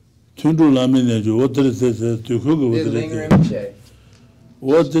Tundu Lamin, what did it to cook with the Rinpoche.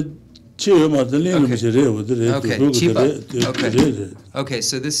 What did Chima the Okay, okay,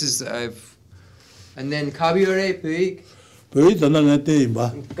 so this is and then Kabiore Pig. I'm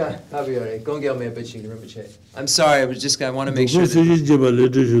sorry, I want to make sure that...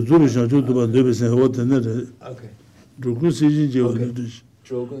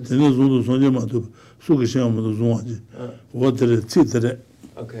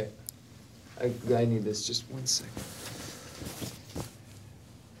 Okay. I need this, just 1 second.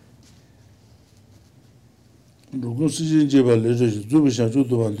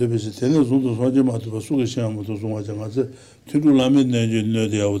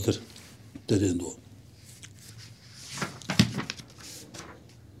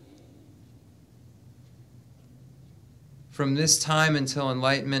 From this time until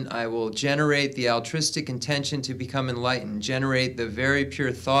enlightenment, I will generate the altruistic intention to become enlightened, generate the very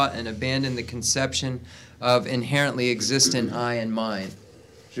pure thought, and abandon the conception of inherently existent I and mine.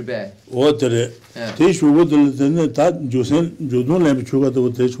 So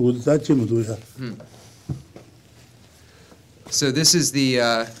this is the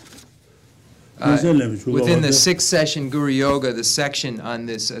within the 6th session Guru Yoga, the section on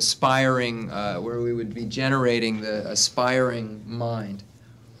this aspiring, where we would be generating the aspiring mind.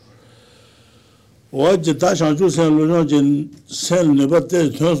 What the message was to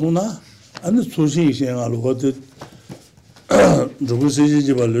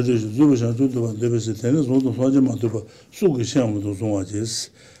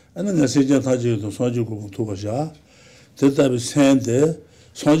what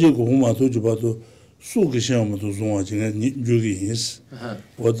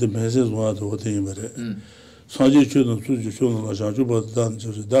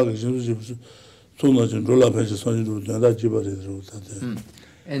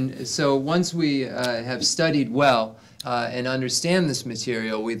And so once we have studied well and understand this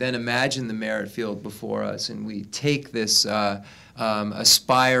material, we then imagine the merit field before us, and we take this this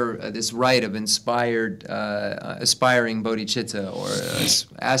rite of aspiring bodhicitta, or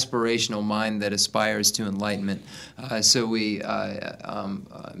aspirational mind that aspires to enlightenment. So we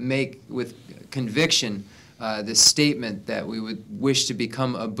make with conviction the statement that we would wish to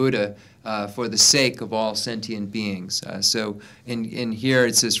become a Buddha for the sake of all sentient beings. So in here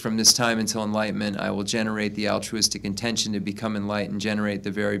it says, from this time until enlightenment, I will generate the altruistic intention to become enlightened, generate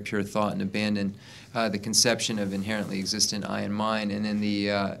the very pure thought, and abandon the conception of inherently existent I and mine. And in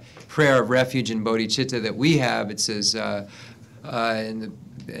the prayer of refuge in bodhicitta that we have, it says,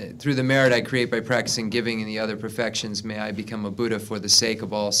 through the merit I create by practicing giving and the other perfections, may I become a Buddha for the sake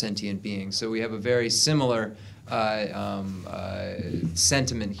of all sentient beings. So we have a very similar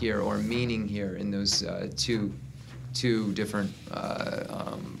sentiment here, or meaning here, in those two different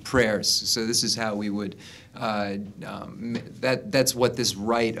prayers. So this is how we would, that's what this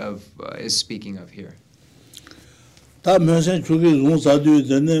rite of is speaking of here.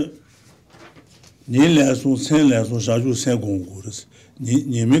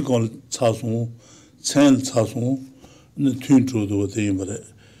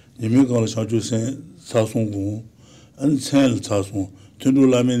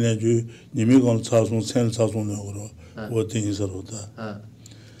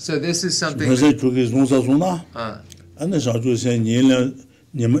 So this is something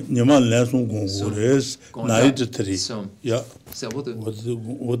Niman Lansung Gongores, Naitri. Yeah. So we'll do.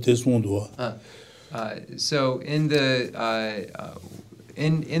 What is one do? So in the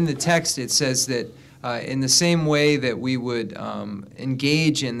text it says that in the same way that we would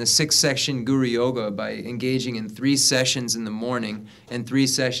engage in the 6-session Guru Yoga by engaging in 3 sessions in the morning and 3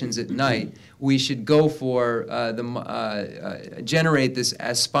 sessions at night, we should go for generate this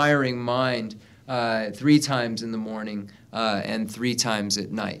aspiring mind 3 times in the morning and 3 times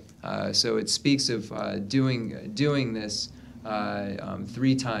at night. So it speaks of doing this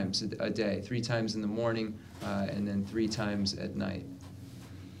 3 times a day, 3 times in the morning and then 3 times at night.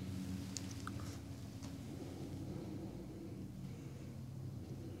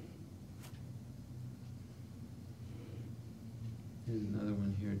 There's another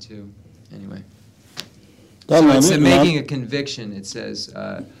one here too. Anyway, so it's making a conviction. It says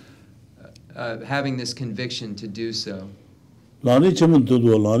having this conviction to do so. Lani Chiman to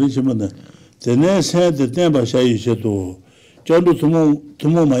do Lani Chiman. The next head the Temba Shai Shato. John to Tumo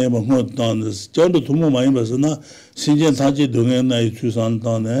Mayama Hontanas. John to Tumo Mayamasana. Sinjan Taji Dungana Tusan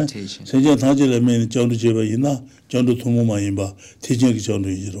Tane. Sinjan Taji Lemin John to Jibaina. John to Tumo Mayimba. Teaching John to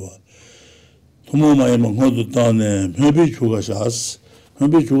Jirwa. Tumo Mayama Hontane. Maybe Chugashas.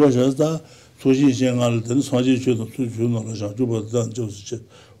 Maybe Chugashas. Sushi Shangal, then Swaji should have two knowledge of Jubadan Joseph.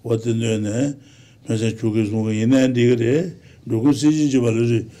 What the name, Message Chugis in and digre, Lugusi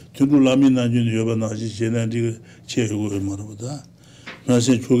Jabali, Tulamina Yobanaji, Chen and Digre, Chego Maruda.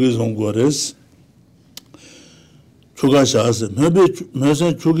 Message Chugis on Gores Chugashas, maybe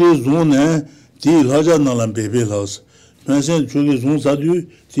Message Chugis Zone, T. Laja Nalan Baby House. Message Chugis Zone Sadu,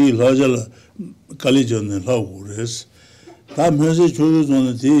 T. Laja Kalijan and Laugures. That message chose on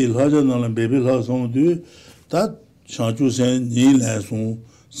the tea, larger than baby house on do that Shanchu send Ni Lanson,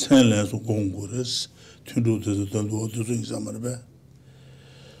 San Lanson Gongores, to do the Tondo to drink some of the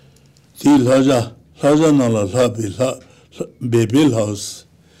tea, larger than baby house.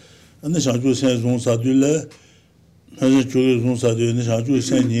 And the Shanchu sends on Sadula, message chose on Sadu, and the Shanchu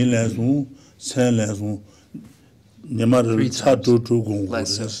send Ni Lanson, San Lanson. Nemar Chato to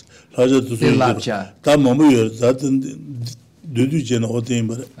Gongores, larger to Lapcha. That moment, that.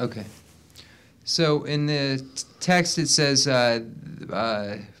 Okay. So in the text it says,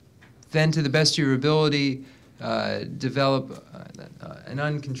 then to the best of your ability, develop an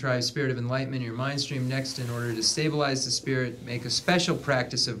uncontrived spirit of enlightenment in your mind stream. Next, in order to stabilize the spirit, make a special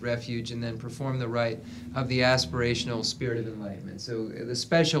practice of refuge and then perform the rite of the aspirational spirit of enlightenment. So the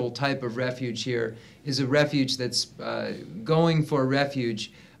special type of refuge here is a refuge that's going for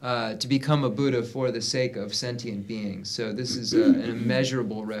refuge to become a Buddha for the sake of sentient beings. So this is an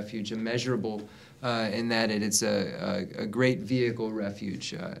immeasurable refuge, immeasurable in that it's a great vehicle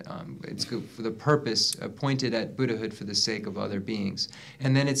refuge. It's good for the purpose pointed at Buddhahood for the sake of other beings.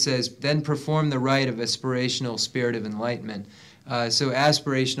 And then it says, then perform the rite of aspirational spirit of enlightenment. So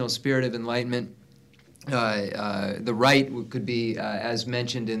aspirational spirit of enlightenment, the rite could be, as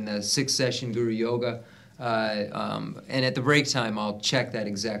mentioned in the 6-session Guru Yoga, and at the break time, I'll check that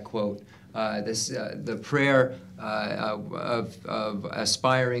exact quote. The prayer of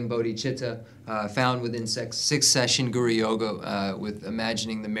aspiring bodhicitta found within 6-session Guru Yoga with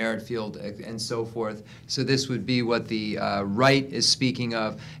imagining the merit field and so forth. So this would be what the rite is speaking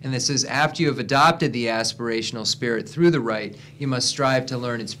of. And this says, after you have adopted the aspirational spirit through the rite, you must strive to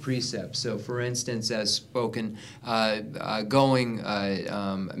learn its precepts. So for instance, as spoken,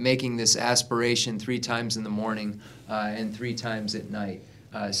 making this aspiration 3 times in the morning and 3 times at night.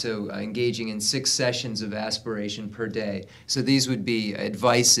 So engaging in 6 sessions of aspiration per day. So these would be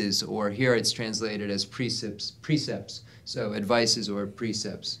advices, or here it's translated as precepts. So advices or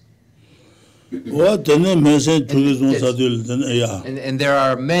precepts. And there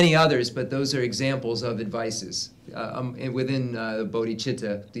are many others, but those are examples of advices. Within the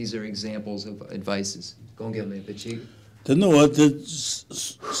bodhicitta, these are examples of advices. Then what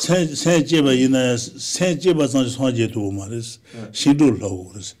Sanjeba in a Sanjeba Sanjay Maris, Shidu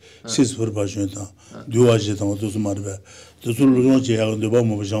Lowers, Sis for Bajunta, Duajitan to Marva, the Zuluji and the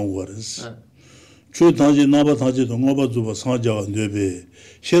bomb of Jean Waters. True Tanji Nabataji to Nobazuba Sanja and Debe,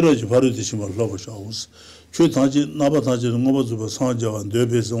 Sheraji Parudishim of Lover Shows. True Tanji Nabataji to Nobazuba Sanja and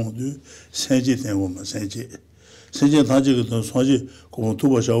Debe Zondu, Sanjit and woman Sanjay. Sanjay Tanji to Sanji, come to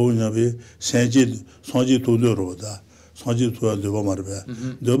Bashawi, Sanjay, Sanji to the Roda. Sanji to Deba Marva.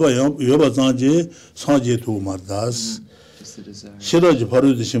 Deba Yoba Zanji, Sanji to Mardas. Sheraji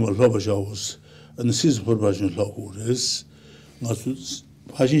Parudishim of Lover Shows, and Sis for Bajun Lowers. Not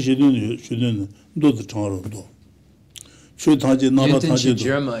Hashi shouldn't do the Taro. Shutanji Naba Yuntin Tanji,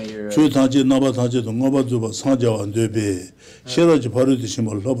 Shijirma, you're Shutanji Naba Tanji, Naba Zuba, Sanjawa and Debe, Sheraji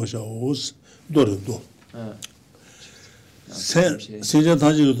Parudishima Labasha was Dorado. Senja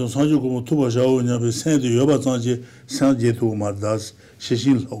Tanji to Sanjukum Tubasha, Nabi sent Yoba Tanji, Sanje to Mardas,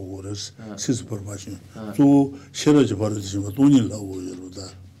 Sheshin Lawers, Sis Permission, to Sheraji Parudishima, Tuni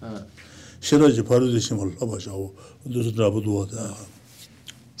Law, Sheraji Parudishima Labasha, those Drabudu.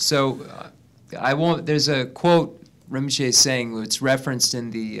 So I won't. There's a quote Rinpoche is saying. It's referenced in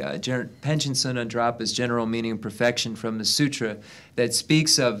the Pension Sunandrapa's general meaning of perfection from the sutra that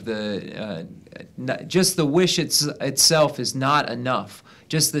speaks of the just the wish itself is not enough.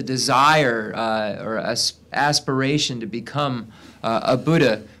 Just the desire or aspiration to become a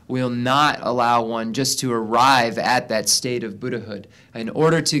Buddha will not allow one just to arrive at that state of Buddhahood. In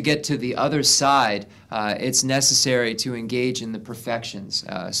order to get to the other side, it's necessary to engage in the perfections.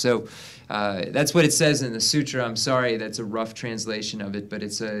 So that's what it says in the sutra. I'm sorry, that's a rough translation of it, but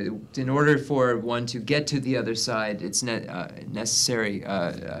it's in order for one to get to the other side, it's necessary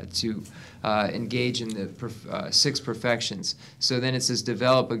to engage in the 6 perfections. So then it says,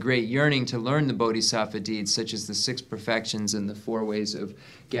 develop a great yearning to learn the bodhisattva deeds, such as the 6 perfections and the 4 ways of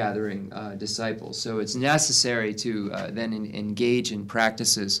gathering disciples. So it's necessary to then engage in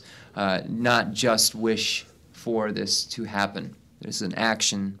practices, not just wish for this to happen. There's an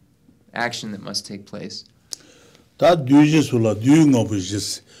action that must take place. That doing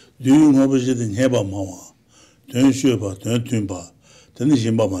objects in Heba Mama, don't Shuba, don't Tumba, then the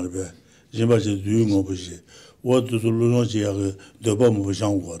Jimba Marbe, Jimba doing objects. What do the Lunoji, the bomb of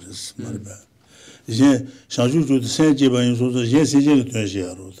Jean Waters, Marbe? Shanju to the Saint Jiba, so the Jen Sijin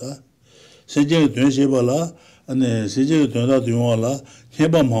Tunjiarota, Sijin Tunjibala, and then Sijin Tunatuala,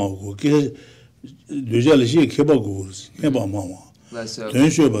 Heba Mama, Dujali Kebagurs, Heba Mama. Don't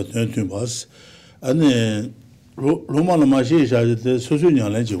Shuba, don't Tumbas, and then Roman Mashi is the Social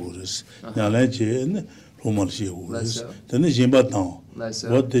Nyalanji, Nyalanji, and Roman Shi. Then the Jimba town.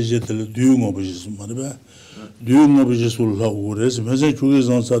 What is it doing objects, Marbe? Doing objects will love Wures, message is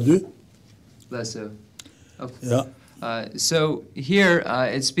on Sadu? Okay. Yeah. So here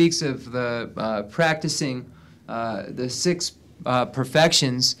it speaks of the practicing the 6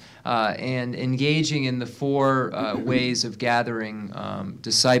 perfections and engaging in the 4 ways of gathering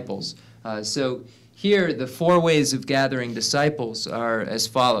disciples. So here the 4 ways of gathering disciples are as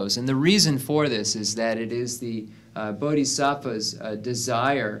follows. And the reason for this is that it is the Bodhisattva's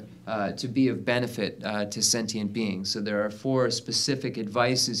desire to be of benefit to sentient beings. So there are 4 specific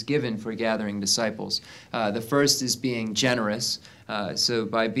advices given for gathering disciples. The first is being generous. So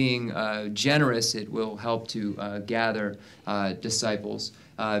by being generous, it will help to gather disciples.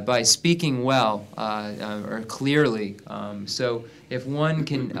 By speaking well or clearly. So if one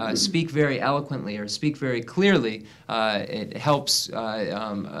can speak very eloquently or speak very clearly, it helps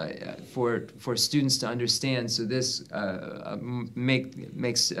for students to understand. So this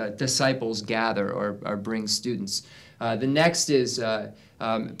makes disciples gather or bring students. The next is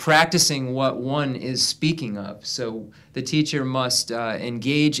practicing what one is speaking of. So the teacher must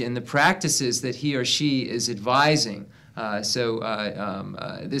engage in the practices that he or she is advising. This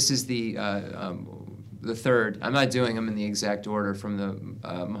is the third. I'm not doing them in the exact order from the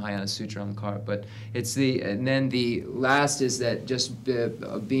Mahayana Sutra Amkar, but it's and then the last is that just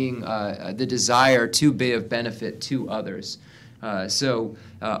being the desire to be of benefit to others.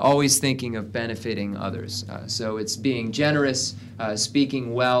 Always thinking of benefiting others. So it's being generous,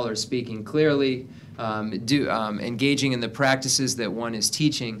 speaking well or speaking clearly, engaging in the practices that one is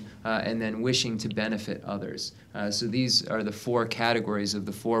teaching, and then wishing to benefit others. So these are the 4 categories of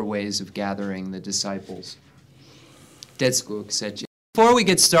the 4 ways of gathering the disciples. Before we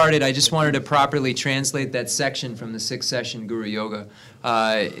get started, I just wanted to properly translate that section from the 6th session Guru Yoga.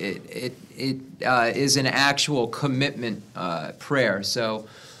 It is an actual commitment prayer. So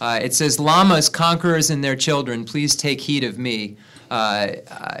it says, Lamas, conquerors and their children, please take heed of me.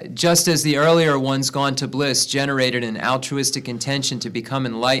 Just as the earlier ones gone to bliss generated an altruistic intention to become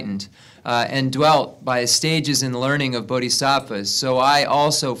enlightened and dwelt by stages in learning of bodhisattvas, so I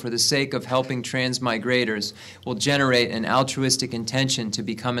also, for the sake of helping transmigrators, will generate an altruistic intention to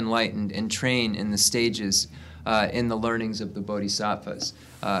become enlightened and train in the stages in the learnings of the bodhisattvas.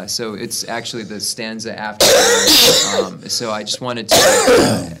 So it's actually the stanza after. So I just wanted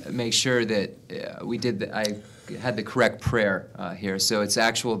to make sure that we did I had the correct prayer here. So it's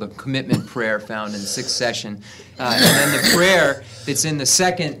the commitment prayer found in the 6th session. And then the prayer that's in the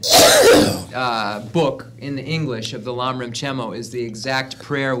 2nd book in the English of the Lamrim Chenmo is the exact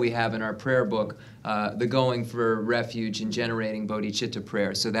prayer we have in our prayer book, the going for refuge and generating bodhicitta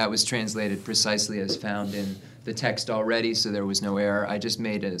prayer. So that was translated precisely as found in the text already, so there was no error. I just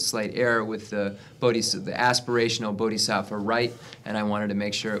made a slight error with the aspirational bodhisattva rite, and I wanted to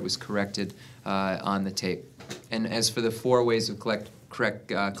make sure it was corrected on the tape. And as for the 4 ways of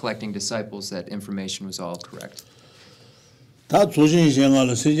collecting disciples, that information was all correct. 다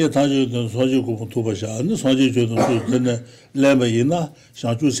조신생활을 세계 다주도 소지고 도바샤 안 소지주도 되는 레바이나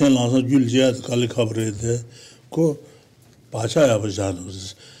샤주 생랑서 줄지야 갈리카브레데 고 바샤야 버샤도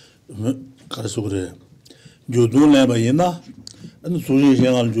가서 그래 조돈 레바이나 안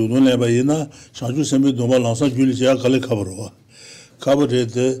조신생활 조돈 레바이나 샤주 생메 도발랑서 줄지야 갈리카브로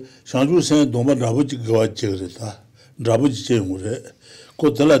카브레데 샤주 생 도발 라부지 거와지 그랬다 라부지 제무래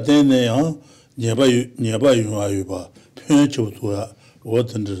고 달라데네야 녀바유아유바 편초도야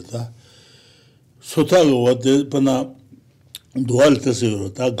어떤들다 소타가 어디 버나 도알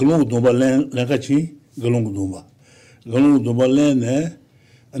뜻으로 다 글롱 도발랭 레가치 글롱 도발랭네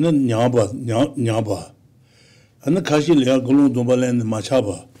아는 냐바 아는 가시 레가 글롱 도발랭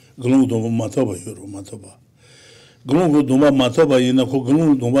마차바 글롱 도발 마토바 요로 마토바 글롱 도발 마토바 이나 고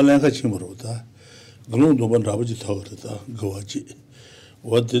글롱 도발랭 같이 모르다 글롱 도발 라버지 타거다 그와지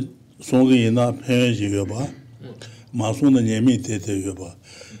어디 송이나 편지여봐 마소는 예미 대대여봐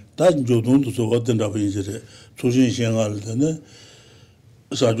다 조동도 저 어떤 라버지래 조신 생활들은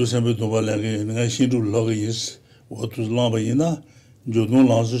사주 선배 도발하게 내가 신을 넣어 있어 어떤 라버지나 조동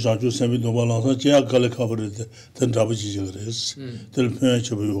라서 사주 선배 도발라서 제가 갈 커버를 된 라버지 그랬어 들 편지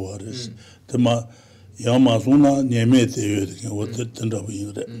보고 그랬어 대마 야마소나 예미 대여게 어떤 라버지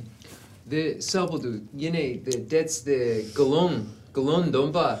그래 The Sabodu, yene, that's the Galon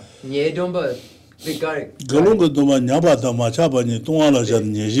Domba, Nye Domba, the guy. Galon Doma Nyabata Machabani, Tuana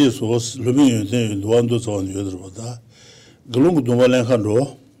Jan Yesus, Lubin, Duandos on the other water. Galon Doma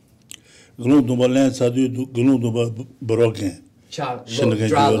Lankando, Galon Doma Lan Sadu, Galon Doma Broken,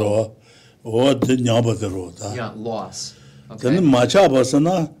 Shinagaro, or the Nyaba the road. Yeah, loss. Then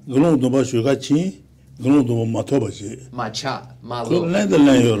Machabasana, Galon Doma Shugachi, Galon Doma Matobachi. Macha, Malo. Land the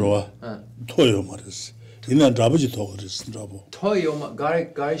Layoro, Toyo Maris. In a Drabaji Toris, Drabo. Toyo,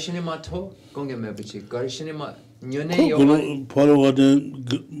 Garishinima to, Gongamebichi, Garishinima, Yone, Polo de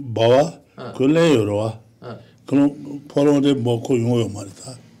Bawa, Kuleoroa, Polo de Boko Yo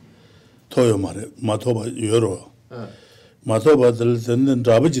Marita, Toyo Mare, Matoba Euro. Matoba, the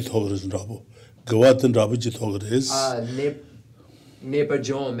Drabaji Toris, Drabo. Gawat and Drabaji Toris. Neighbor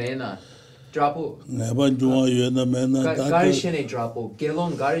John Mena. Drapo. Never do you the man. Garishene Drapo.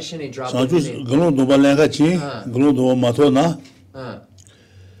 Gelon Garishene Drapo. Sanjus Gulu Dubalagachi, Gulu do Matona.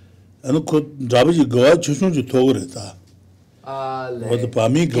 And could Drabaji go out to Togoreta. What the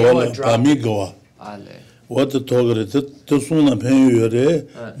Pamigoa. What the Togoreta, to soon a penure,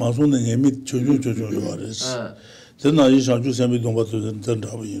 Masun and Yemit Chuju. Then I shall just send me to the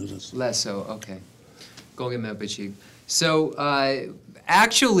Tendraba users. Less so, okay. Gogamebichi. So,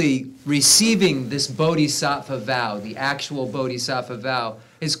 actually receiving this bodhisattva vow, the actual bodhisattva vow,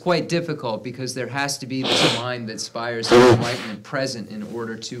 is quite difficult because there has to be this mind that aspires to enlightenment present in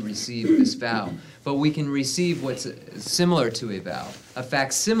order to receive this vow. But we can receive what's similar to a vow, a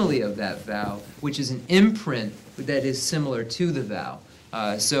facsimile of that vow, which is an imprint that is similar to the vow.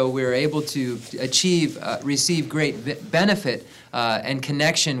 So we're able to receive great benefit and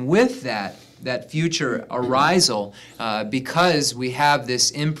connection with that future arisal because we have this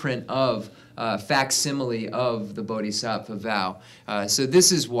imprint of facsimile of the bodhisattva vow. So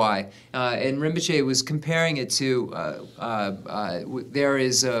this is why. And Rinpoche was comparing it to, there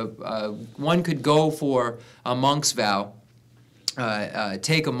is one could go for a monk's vow,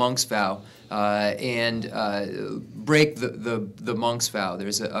 take a monk's vow, and break the monk's vow.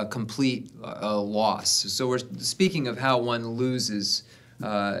 There's a complete loss. So we're speaking of how one loses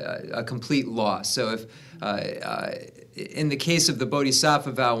a complete loss. So if in the case of the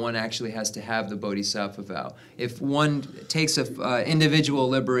bodhisattva vow, one actually has to have the bodhisattva vow. If one takes a individual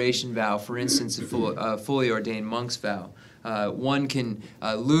liberation vow, for instance, a fully ordained monk's vow, one can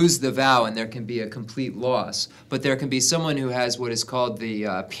lose the vow and there can be a complete loss. But there can be someone who has what is called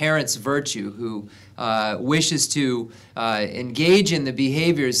the parent's virtue, who wishes to engage in the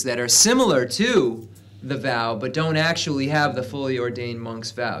behaviors that are similar to the vow, but don't actually have the fully ordained monk's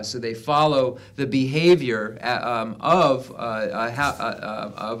vow. So they follow the behavior of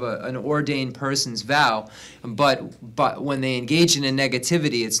an ordained person's vow, but when they engage in a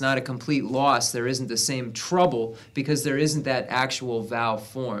negativity, it's not a complete loss. There isn't the same trouble because there isn't that actual vow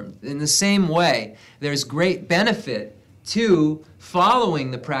formed. In the same way, there's great benefit to following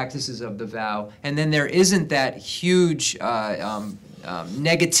the practices of the vow, and then there isn't that huge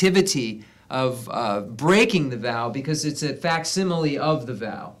negativity of breaking the vow because it's a facsimile of the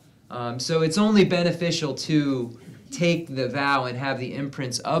vow. So it's only beneficial to take the vow and have the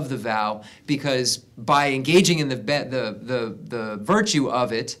imprints of the vow, because by engaging in the virtue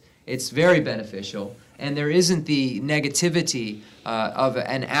of it, it's very beneficial, and there isn't the negativity of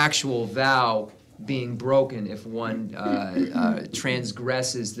an actual vow being broken if one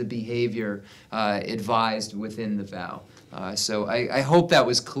transgresses the behavior advised within the vow. So I hope that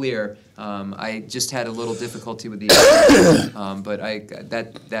was clear. I just had a little difficulty with the but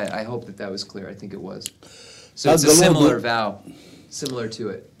I hope that was clear. I think it was. So it's a similar vow, similar to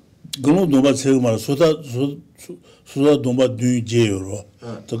it.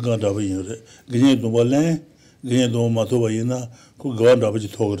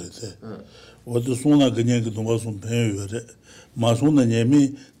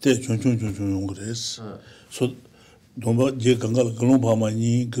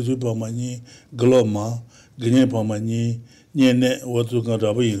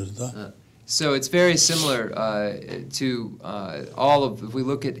 So it's very similar to all of, if we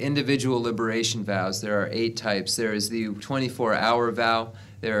look at individual liberation vows, there are 8 types. There is the 24-hour vow,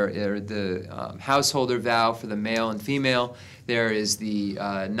 there are the householder vow for the male and female, there is the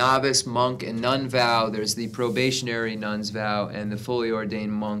novice, monk, and nun vow, there's the probationary nun's vow, and the fully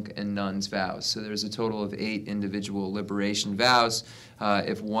ordained monk and nun's vows. So there's a total of 8 individual liberation vows.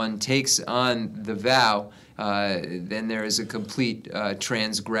 If one takes on the vow, then there is a complete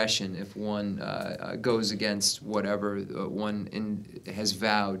transgression if one goes against whatever one has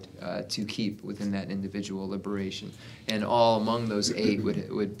vowed to keep within that individual liberation. And all among those 8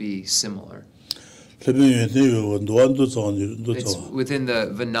 would be similar. It's within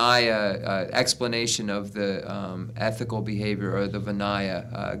the Vinaya explanation of the ethical behavior, or the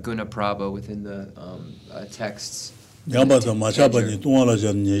Vinaya Gunaprabha within the texts.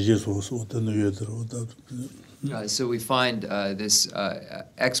 So we find this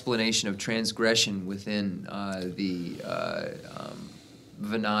explanation of transgression within the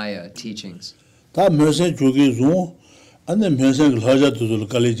Vinaya teachings.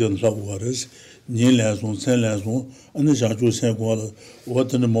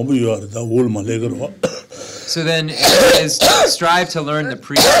 So then it says, strive to learn the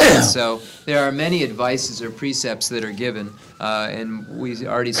precepts. So there are many advices or precepts that are given, and we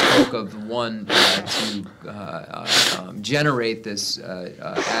already spoke of one to generate this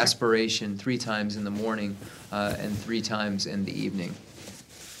aspiration 3 times in the morning and 3 times in the evening.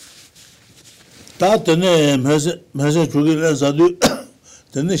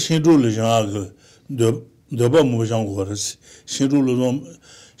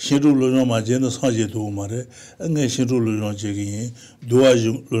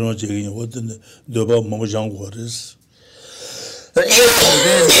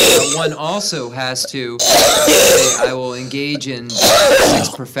 Then one also has to say, I will engage in 6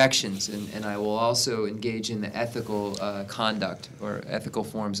 perfections, and I will also engage in the ethical conduct, or ethical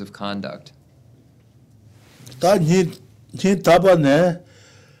forms of conduct.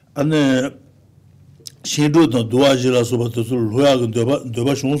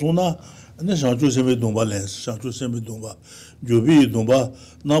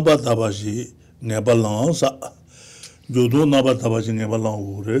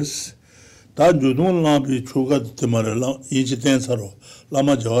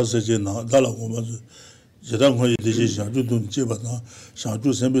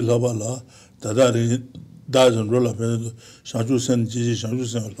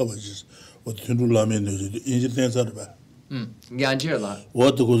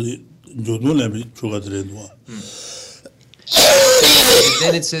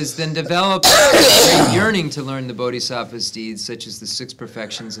 Then it says, then develop a great yearning to learn the Bodhisattva's deeds, such as the 6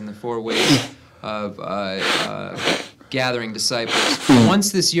 perfections and the 4 ways of gathering disciples.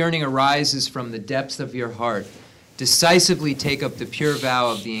 Once this yearning arises from the depths of your heart, decisively take up the pure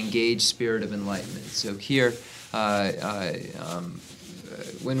vow of the engaged spirit of enlightenment. So here,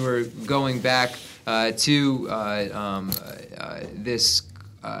 when we're going back to this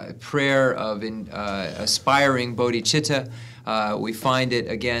prayer of aspiring bodhicitta, we find it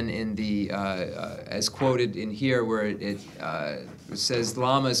again in the, as quoted in here, where it says,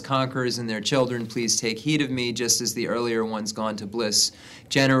 Lamas, conquerors, and their children, please take heed of me, just as the earlier ones gone to bliss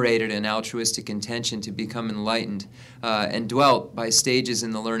generated an altruistic intention to become enlightened and dwelt by stages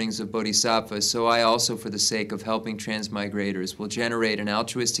in the learnings of bodhisattvas, so I also, for the sake of helping transmigrators, will generate an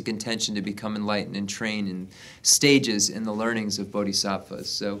altruistic intention to become enlightened and train in stages in the learnings of bodhisattvas.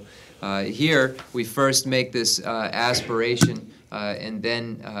 So here we first make this aspiration, and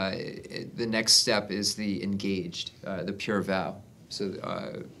then the next step is the engaged, the pure vow. So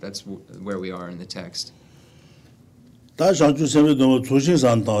that's where we are in the text. 다 상주 세면도 조신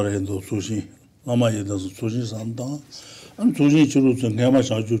산다래도 조신 아마 예다서 조신 산다 안 조신 주로 정해마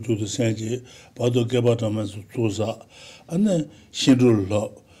상주 주도 생지 봐도 개발하면서 조사 안에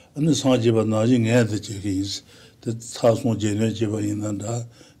신룰로 안에 상지바 나중에 해야 되지 그 사송 제네 제바 있는다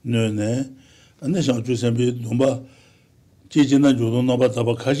너네 안에 상주 세면 domba 지진한 조도 나바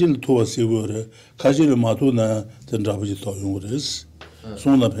다바 가실 토어시고래 가실 마토나 된다버지 또 용어스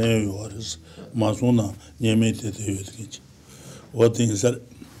손나 배요어스 마손나 예메테데요지 what things that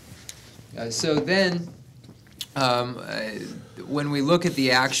so then when we look at the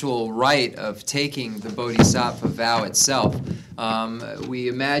actual rite of taking the bodhisattva vow itself, we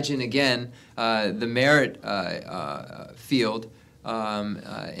imagine again the merit field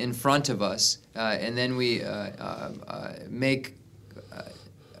in front of us, and then we make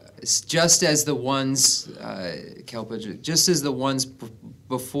just as the ones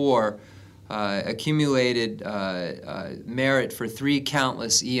before accumulated merit for 3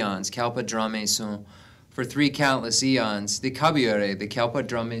 countless eons, kalpa dramesun, for 3 countless eons, the kabiyare, the kalpa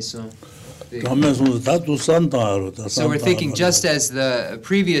dramesun. So we're thinking just as the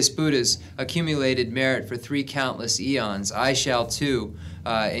previous Buddhas accumulated merit for 3 countless eons, I shall too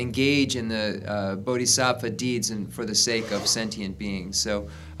engage in the bodhisattva deeds and for the sake of sentient beings. So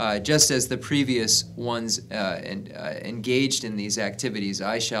just as the previous ones engaged in these activities,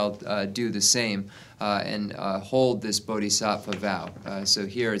 I shall do the same and hold this bodhisattva vow. So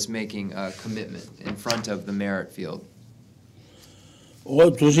here it's making a commitment in front of the merit field.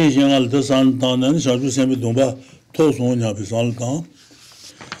 조신생활 대산단은 샤주세미 동바 토송냐 비살단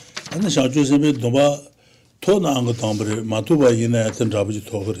아니 샤주세미 동바 토나한 거 담bre 마투바 이내 했던 잡지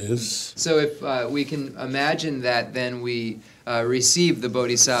토그레스. So if we can imagine that, then we receive the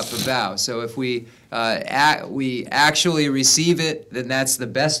bodhisattva vow. So if we actually receive it, then that's the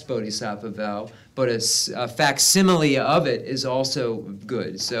best bodhisattva vow. But a facsimile of it is also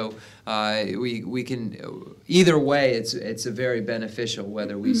good. So we can either way. It's a very beneficial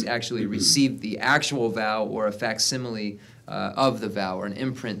whether we actually receive the actual vow or a facsimile of the vow or an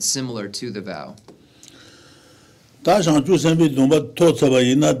imprint similar to the vow. 다상 주선비 동바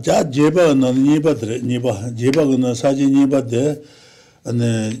토서바이나 자 제바는 니바들 니바 제바는 사진 니바데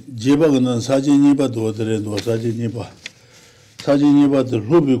아니 제바는 사진 니바도들에도 사진 니바 사진 니바들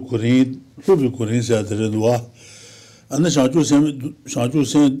루비쿠린사들에도와 아니 샤주선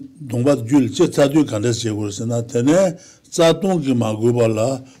동바 줄 제자도 간데서 제고르스나 테네 자동기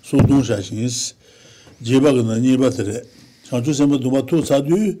마고발라 소동샤신스 제바는 니바들에 샤주선 동바 토사도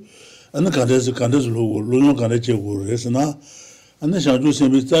안에 간데서 로용 간데 제고르스나 안에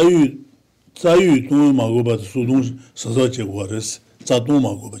샤주선 자유 동 마고바 소동 서서 제고르스 자동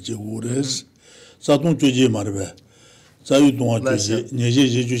마고바 제고르스 자동 죄지 말베 자유 동안 죄지 내제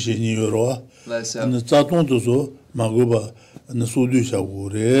제주시 니요로 안에 자동도서 마고바 안에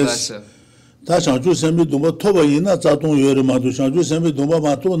소두샤고르스 다 샤주선 동바 토바이나 자동 요르마도 샤주선 동바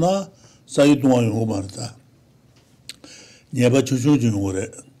마토나 자유 동안 용어 말다 네바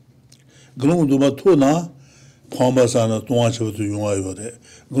주주주용어래 그런 도마 토나 펌바사나 동아처도 용화요래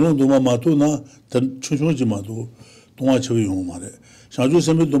그런 도마 마토나 추추지마도 동아처 용말에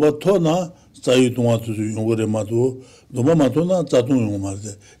샤주선비 도마 토나 자유 동아도 용거래 마도 도마 마토나 자동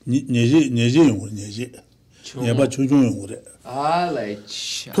용말데 내지 용거 내지 네바 추중 용거래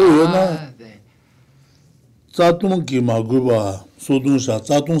토요나 자동기 마고바 소동사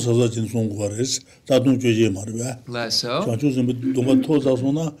자동 서서 진송거래스 자동 죄지 말이야 Lesso. 샤주선 도마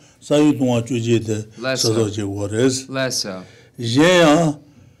토자소나 사유 동아 죄지데 서서 제거래스 Lesso. 예야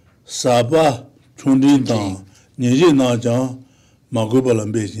사바 촌린다 내지 나자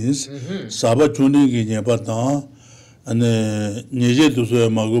마고발은 베진스 사바 촌린기 녀바다 안에 내지 도서에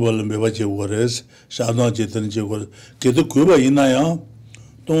마고발은 베바 제거래스 샤나 제든 제거 계도 그바 있나요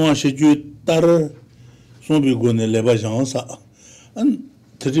동아 시주 따르 손비고네 레바장사 안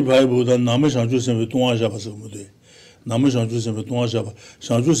트리바이보다 남의 상주선에 동아샤바서 못해 남의 상주선에 동아샤바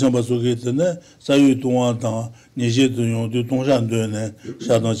상주선바 속에 있는 사유 동아다 내제도 용도 동산도네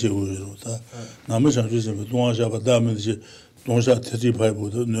샤단지고로다 남의 상주선에 동아샤바 다음에 이제 동사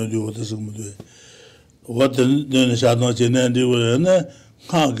트리바이보다 너도서 못해 어떤 내 샤단지네디고네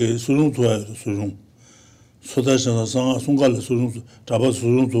하게 수중도야 수중 소다선서 송갈 수중 잡아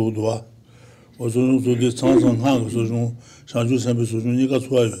수중도도와 어존조데 상상하고 소중 샤주선비 소중이가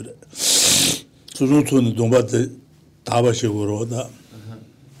좋아요. 소중토는 동바데 다바시고로다.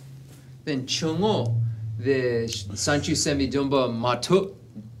 Then Chenmo, the Sanchu Semi Dumba Matu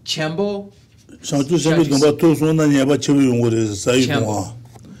Chenmo. 샤주선비 동바 토소나 녀바 치부 용거래서 사이동아.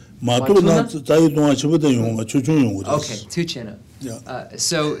 마토나 사이동아 치부데 용거 추중 용거래서. Okay, two Chenmo. Yeah.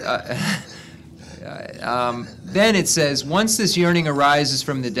 So then it says, once this yearning arises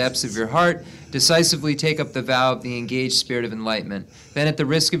from the depths of your heart, decisively take up the vow of the engaged spirit of enlightenment. Then at the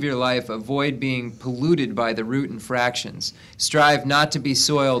risk of your life, avoid being polluted by the root infractions. Strive not to be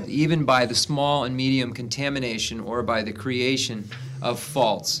soiled even by the small and medium contamination or by the creation of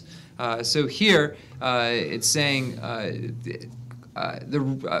faults. So here it's saying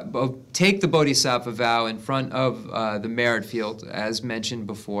take the Bodhisattva vow in front of the merit field, as mentioned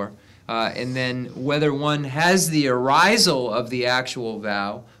before. And then whether one has the arisal of the actual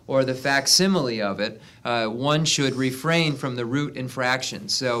vow or the facsimile of it, one should refrain from the root infraction.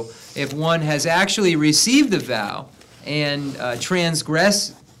 So if one has actually received the vow and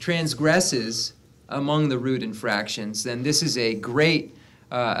transgresses among the root infractions, then this is a great,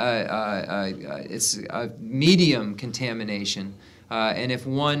 it's a medium contamination. And if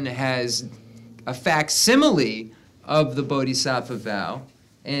one has a facsimile of the Bodhisattva vow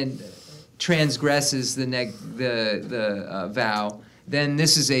and transgresses the vow, then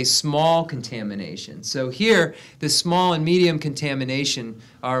this is a small contamination. So here, the small and medium contamination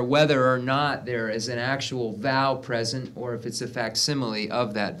are whether or not there is an actual vow present or if it's a facsimile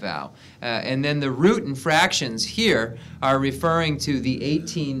of that vow. And then the root infractions here are referring to the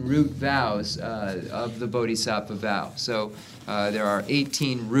 18 root vows of the Bodhisattva vow. So there are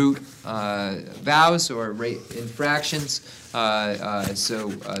 18 root vows or infractions. So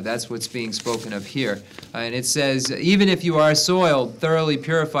that's what's being spoken of here. And it says, even if you are soiled, thoroughly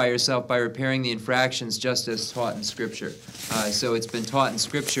purify yourself by repairing the infractions just as taught in Scripture. So it's been taught in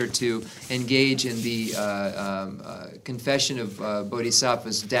Scripture to engage in the confession of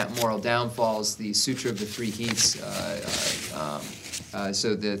Bodhisattva's moral downfalls, the Sutra of the Three Heats.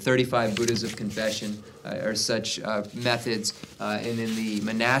 So the 35 Buddhas of confession are such methods. And in the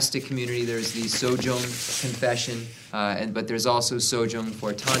monastic community, there's the Sojong confession, but there's also Sojong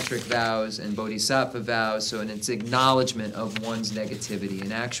for tantric vows and Bodhisattva vows. So it's acknowledgement of one's negativity,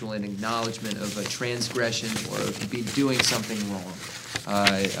 an acknowledgement of a transgression or of doing something wrong.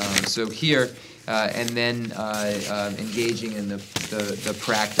 So here, and then engaging in the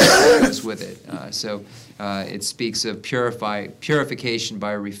practice that goes with it. So it speaks of purification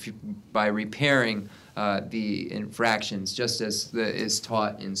by repairing the infractions, just as is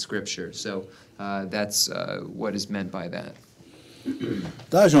taught in Scripture. So that's what is meant by that.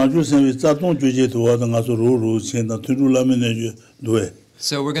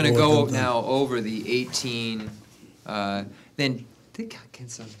 So we're going to go now over the 18, then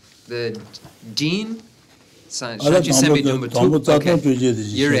the Dean? Okay.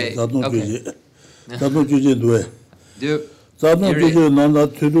 You're right. Okay.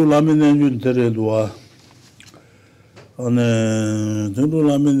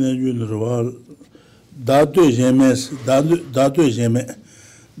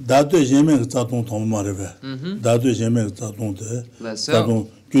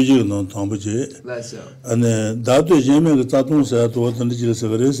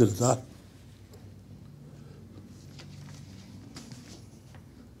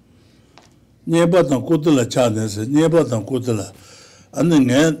 Nyebatan kutula chadens, nyebatan kutula.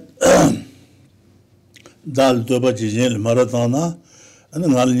 Anenge dal toba jijel maratana, and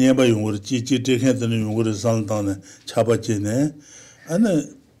ngal nyeba yungur chichi tekhen yungur santane chabachine, and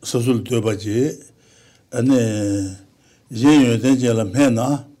sosul toba ji, and yen yujela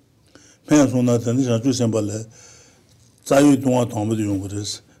mena, pensona tenisha jusembale, zayu tunga tomba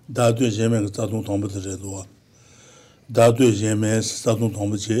yunguris, dadu jemen tatun tomba redua. Dadu jemes tatun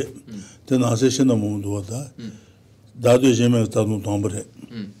tomba che. So the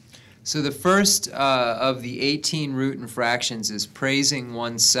first of the 18 root infractions is praising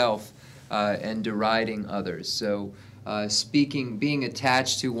oneself and deriding others. So being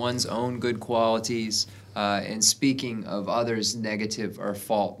attached to one's own good qualities and speaking of others'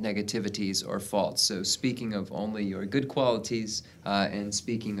 negativities or faults. So speaking of only your good qualities and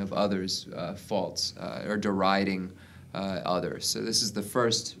speaking of others' faults or deriding others. So this is the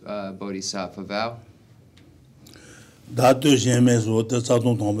first Bodhisattva vow. Dadu jeme zo de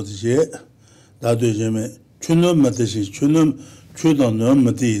zadong tongba de dadu jeme chunum matashi chunum chudan no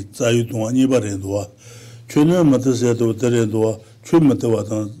mati zayu tong ni ba ren do chunum matase do de ren do chun matawa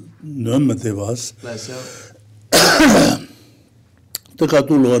dan no mate was de ka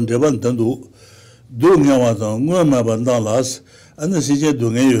tu lo de ban dan do nya wa dan ngwa ma ban dan las an si je do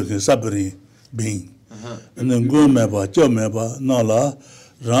nge yo ke sabri bing. And then go meba, job meba, nala,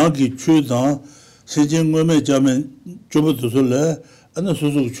 rangi chudan, sijing women jamin, jubutule, and the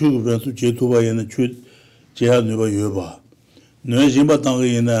Susu Chuba to Jetuba in the chud, Jia Nuba Yuba. No Jimba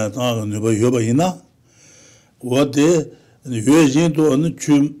Tangi in a Nuba Yuba Hina. What day, and the Yujin to an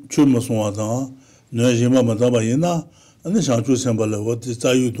Chumaswatan, no jima mataba ina, and the Shanchu Sambala, what is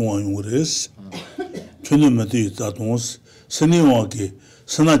Tayu Tuan Res, Chunumati Tatons, Seniwaki,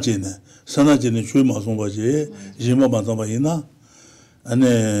 Sanajine, Chui Masumbaje, Jima mataba ina, and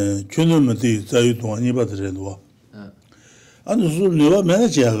Chunumati Tayu Tuan Ibatredwa. And so never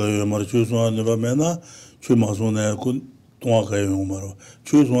manage Marchuswa, never manna, Chui Masuna could.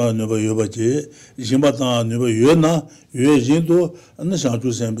 Choose one never yobache, Jimbata never yona, Yuejindo, and the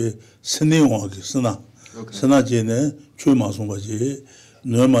Shantu Sembe, Senewaki, Sana, Sana Jene, Chumasumbaje,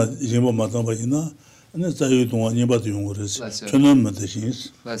 Noma Jimbo Matambaina, and the Sayutuan Yabaturis, Chunum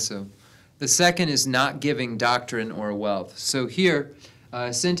machines. That's so. The second is not giving doctrine or wealth. So here,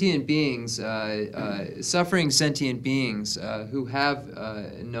 sentient beings, suffering sentient beings who have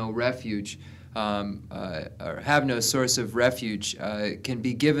no refuge, or have no source of refuge, can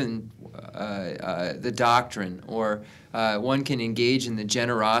be given the doctrine, or one can engage in the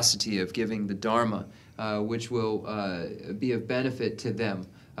generosity of giving the Dharma, which will be of benefit to them,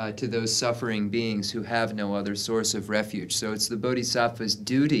 to those suffering beings who have no other source of refuge. So it's the Bodhisattva's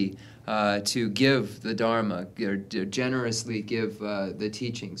duty to give the Dharma, or to generously give the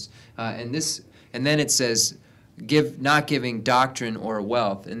teachings. And then it says, not giving doctrine or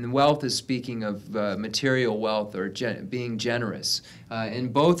wealth. And wealth is speaking of material wealth or being generous.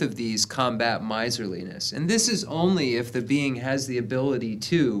 And both of these combat miserliness. And this is only if the being has the ability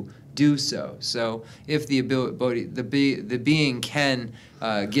to do so. So if the being can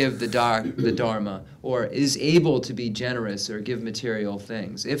give the Dharma, or is able to be generous or give material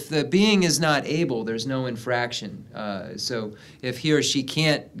things. If the being is not able, there's no infraction. So if he or she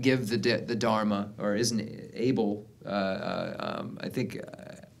can't give the Dharma, or isn't able, I think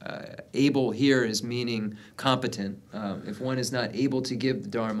able here is meaning competent. If one is not able to give the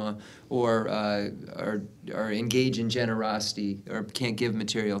Dharma, or engage in generosity, or can't give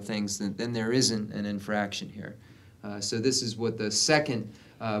material things, then there isn't an infraction here. So this is what the second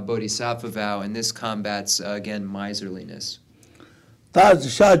Bodhisattva vow, and this combats, again, miserliness. That's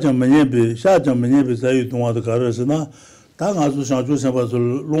Shajam Menebi, Sayu Tunga the Karasana, Tangasu Shanchu Samba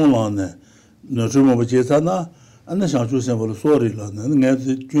Longlan, no Jumo Chetana, and the Shanchu Samba Sorilan, and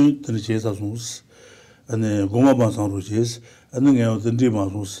the Jun Chesas, and the Goma San Roches, and the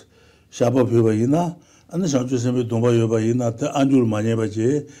Dimasus, Shaba Pivaina, and the Shanchu Samba Dumba Yobaina, the Anjul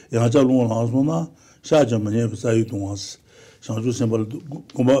Manebaje, Yaja Long Shajam Menebi Sayu Tungas. Shanchu Samba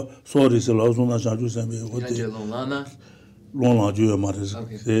Goma Soris, Lazuna Shanchu Samba, what the Long Ju Maris,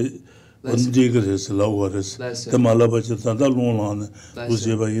 one digger is lowers, the Malabacha Santa Long,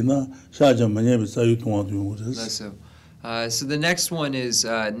 Uzibaina, Shajam Manebi Sayu Tungas. So the next one is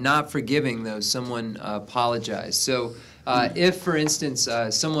not forgiving though someone apologized. So if, for instance,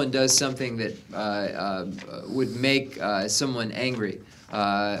 someone does something that would make someone angry,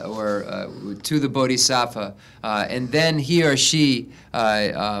 or to the Bodhisattva, and then he or she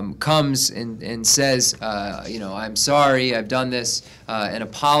comes and says, I'm sorry, I've done this, and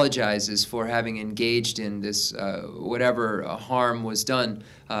apologizes for having engaged in this, whatever harm was done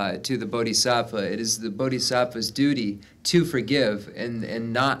to the Bodhisattva. It is the Bodhisattva's duty to forgive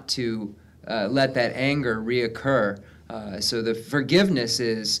and not to let that anger reoccur. So the forgiveness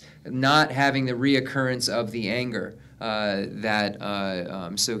is not having the reoccurrence of the anger.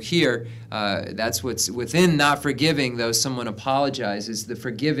 So here, that's what's within not forgiving, though someone apologizes. The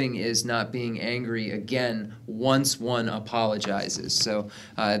forgiving is not being angry again once one apologizes. So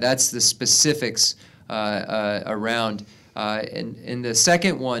that's the specifics around. In the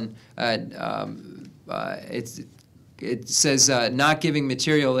second one, it says not giving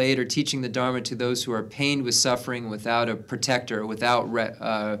material aid or teaching the Dharma to those who are pained with suffering without a protector, without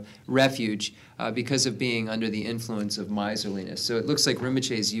refuge, because of being under the influence of miserliness. So it looks like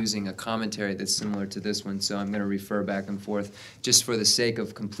Rinpoche is using a commentary that's similar to this one, so I'm going to refer back and forth just for the sake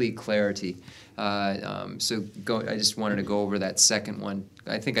of complete clarity. I just wanted to go over that second one.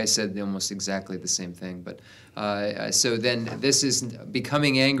 I think I said almost exactly the same thing, but so then this is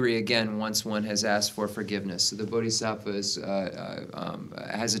becoming angry again once one has asked for forgiveness. So the Bodhisattva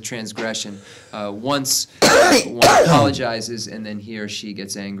has a transgression once one apologizes, and then he or she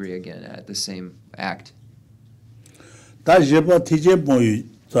gets angry again at the same act.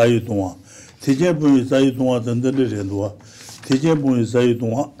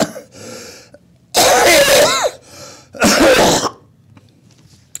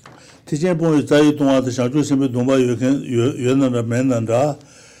 Tijenpo zayi tonga de shangchu sembe dongba yuenanda menanda,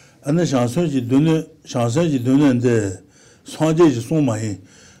 ane shangsenji dune de sangje ji songma yin,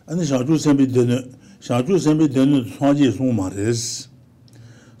 ane shangchu sembe dune sangje songma res.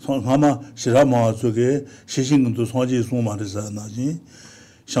 Hama shira maa tsuke, shishing to sangje songma res na jin.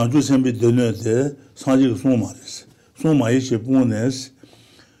 Shanju Sembi Dene, Sanjik Somaris, Somaishi Punes,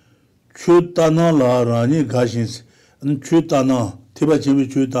 Chutana La Rani Gashins, and Chutana, Tibachimi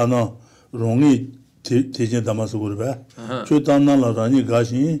Chutana, Rongi teaching Damasugurba, Chutana La Rani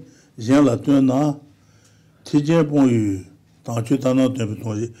Gashin, Jean La Tuna, Tijen Ponyu, Tanchutana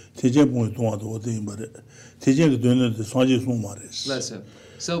Tempetonji, Tijen Ponyu, Tijen Dene, the Sanjik Somaris.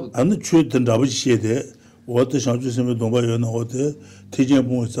 So, and the truth and double shade, what the Shanju Sembi Domba Yona, what the Tijen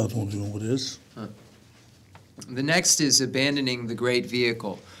Ponyu Saton. The next is abandoning the great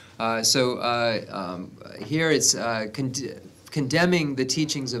vehicle. Here it's condemning the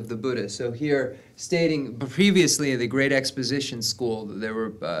teachings of the Buddha. So here, stating previously in the Great Exposition School, there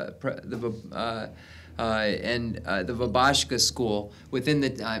were the Vibhashika school. Within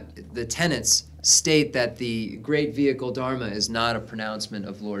the tenets state that the great vehicle Dharma is not a pronouncement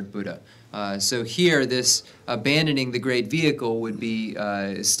of Lord Buddha. So here, this abandoning the great vehicle would be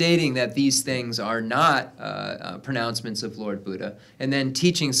stating that these things are not pronouncements of Lord Buddha, and then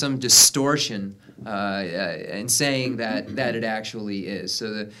teaching some distortion and saying that it actually is.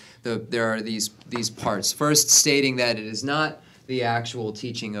 So there are these parts. First, stating that it is not the actual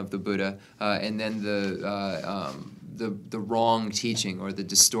teaching of the Buddha, and then the wrong teaching or the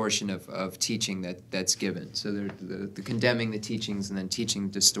distortion of teaching that's given. So the condemning the teachings and then teaching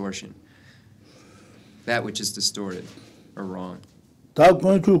distortion. That which is distorted or wrong. Ta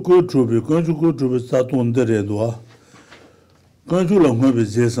konchu ko trubi sa ton dere doa. Konchu la ngwe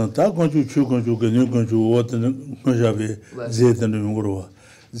zesan ta konchu chu konchu ganyu konchu woten konjabe zeten ngoro.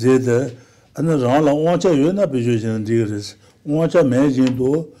 Zede ana ran la wancha yena bejo jin digres. Wancha me jin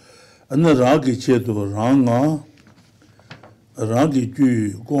do ana ra gi che do ranga rangi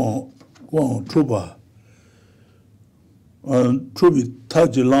ju gon truba. Trubi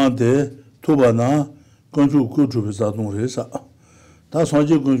tajilande tuba na Conju Kutu Sadon Resa. That's why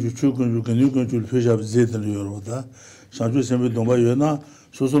you go to Chukun, you can fish up Zetan Yoroda. Shanju Sembi Domba Yona,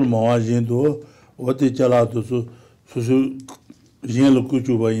 Susul Mawajindo, what the Chalato, Susu Yen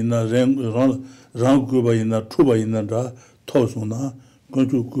Kuchuba in a Ranguba in a Tuba in a Tosuna,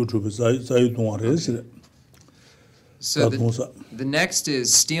 Conju Kutu Sayuton Resa. So the next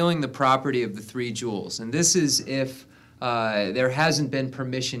is stealing the property of the three jewels. And this is if there hasn't been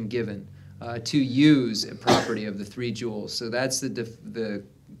permission given to use a property of the three jewels. So that's the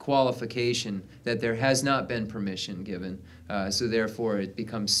qualification that there has not been permission given. So therefore it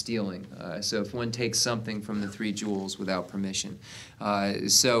becomes stealing. So if one takes something from the three jewels without permission. And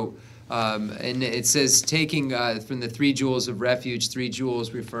it says taking from the three jewels of refuge, three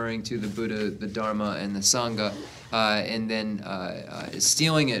jewels referring to the Buddha, the Dharma, and the Sangha, and then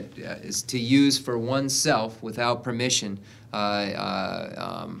stealing it is to use for oneself without permission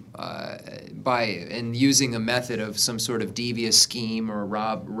and using a method of some sort of devious scheme or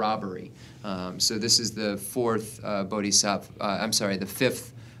robbery. So this is the fourth bodhisattva. The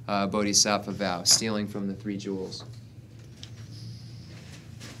fifth bodhisattva vow, stealing from the three jewels.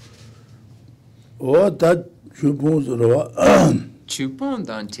 Oh, that chupon zoro. Chupon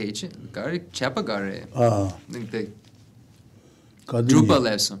dan teche gare chapa gare. The drupa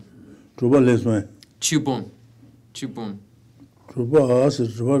lesson. Drupa lesson. Chupon. Drupa as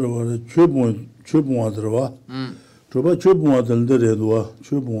drupa chupon adrwa. Drupa chupon adalde redwa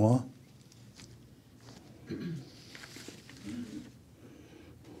chupon.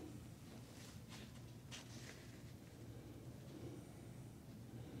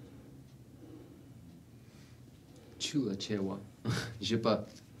 Chula chewa. Jipa.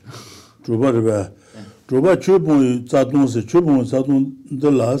 Drupa reba. Drupa chupon zadon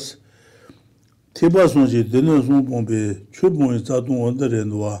de las. Tiba sonji dene son bombe chupon zadon on de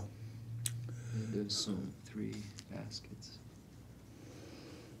redwa. There's some 3 baskets.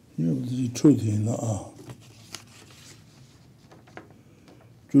 You the truth in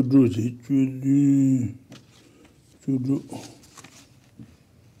Judu.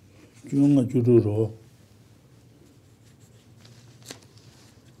 Junga judu.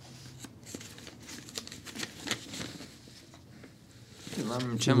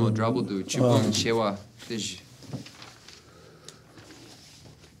 Lamrim Chenmo drabble do chupon chewa dij.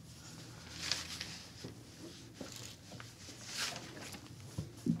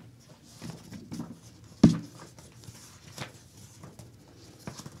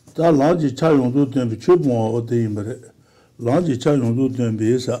 Da lanji cha yongdu denbi chupon o de imbre. Lanji cha yongdu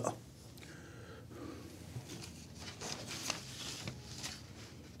denbi sa.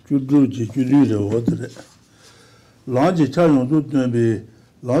 Judu re odre. Lanji cha yongdu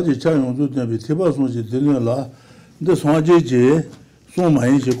denbi tiba sonji dene la de sonji je son ma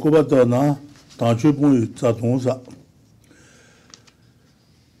yin je koba da na dan chupon za dong sa.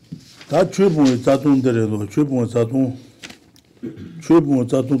 다 최봉의 자동들에도 최봉의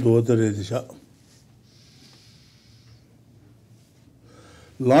자동 도들에서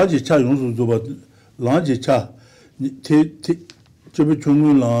라지 차 용수도 봐 라지 차 저비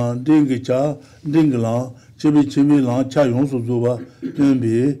중물랑 딩기차 딩글랑 저비랑 차 용수도 봐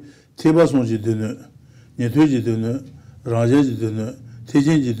된비 대바송지 되는 예퇴지 되는 라제지 되는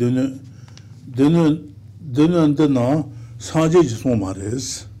대진지 되는 사제지 송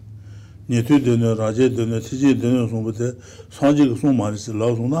말했어 예퇴 되는 라제 되는 대지 되는 송부터 사제가 송 말했어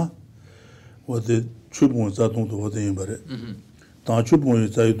라송나 어디 최봉 자동도 어디 말해 다 최봉이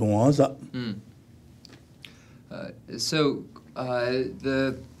자유 동화사 So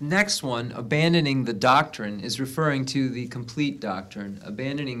the next one, abandoning the doctrine, is referring to the complete doctrine,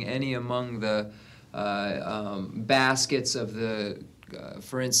 abandoning any among the baskets of the,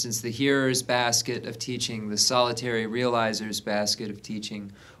 for instance, the hearer's basket of teaching, the solitary realizer's basket of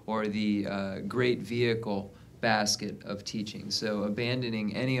teaching, or the great vehicle basket of teaching. So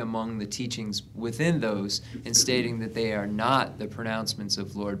abandoning any among the teachings within those and stating that they are not the pronouncements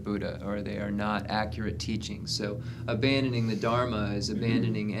of Lord Buddha or they are not accurate teachings. So abandoning the Dharma is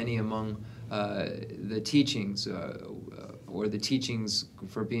abandoning any among the teachings or the teachings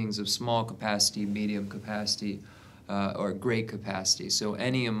for beings of small capacity, medium capacity, or great capacity. So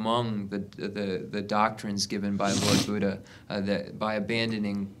any among the doctrines given by Lord Buddha, that by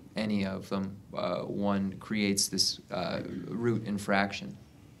abandoning any of them, one creates this root infraction,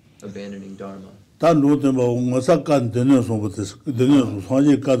 abandoning Dharma. 단 노트마 응사간 되는 소부터 되는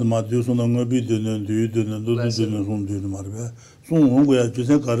소화제까지 맞으서는 응업이 되는 뒤되는 노드되는 손들이 말이야. 송원고야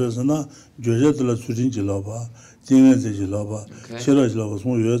주세 가르스나 조제들 수진지라봐. 징에지라봐. 싫어지라봐.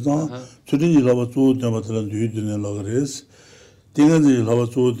 송여자 수진지라봐 조대마들은 뒤되는 라그레스. 징에지라봐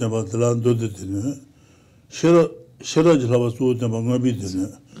조대마들은 노드되는 싫어지라봐 조대마 응업이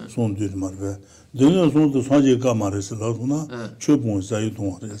되는 손들이 말이야. 되는 손도 소화제가 말해서 라구나 최봉 사유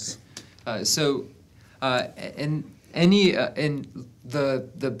동화레스. So, in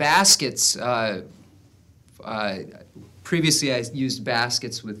the baskets, previously I used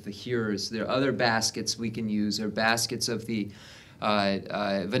baskets with the hearers. There are other baskets we can use, or baskets of the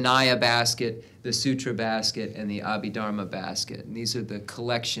Vinaya basket, the Sutra basket, and the Abhidharma basket. And these are the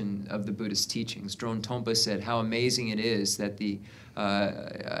collection of the Buddhist teachings. Drone Tompa said how amazing it is that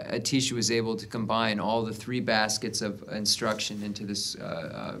a teacher was able to combine all the three baskets of instruction into this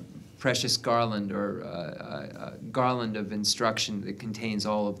precious garland or garland of instruction that contains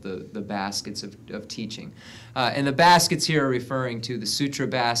all of the baskets of teaching. And the baskets here are referring to the Sutra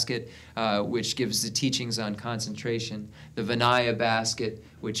basket, which gives the teachings on concentration, the Vinaya basket,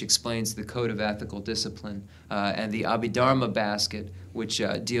 which explains the code of ethical discipline, and the Abhidharma basket, which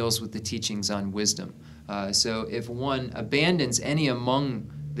deals with the teachings on wisdom. So if one abandons any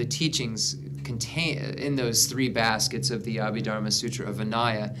among the teachings contained in those three baskets of the Abhidharma Sutra of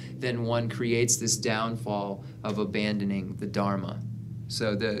Vinaya, then one creates this downfall of abandoning the Dharma.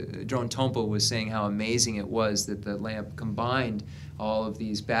 So the Drone Tompa was saying how amazing it was that the lamp combined all of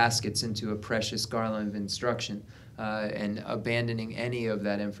these baskets into a precious garland of instruction, and abandoning any of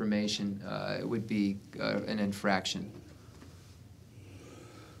that information would be an infraction.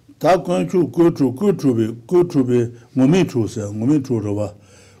 다 건축 구축비 몸이 주세 몸이 주러봐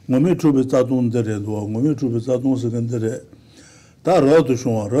몸이 주비 자동들에도 몸이 주비 자동스근들에 다 라도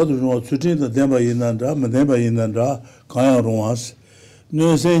쇼 수진의 데마 있는다 메데마 있는다 가야로와스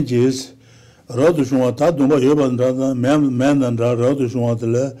뇌생지스 라도 쇼 다 도마 여반다 맨난다 라도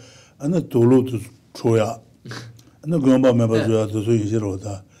쇼들에 안에 돌로도 줘야 안에 그런바 매봐줘야 더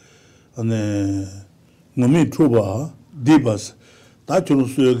소이시로다 안에 몸이 줘봐 디바스 다처럼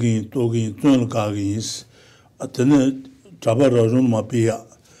수역이 또기 쫀을가기스 아테네 잡아라존 마피아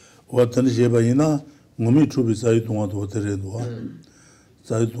와테네 제바이나 몸이 추비 사이 동안도 어때래도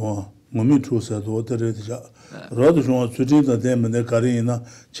사이 동안 몸이 추서도 어때래자 라도 좀 수진다 되면 가리나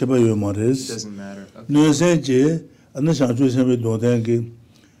제바요 말레스 뇌세제 안에 상주세베 도den기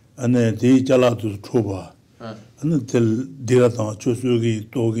안에 디 잘라도 초바 안에 될 디라타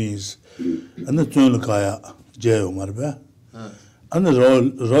추수역이 또기스 안에 쫀을가야 제요 말베 안에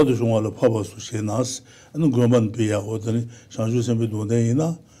라도 중앙을 파버스 시나스 안에 그만 비야 오더니 상주선배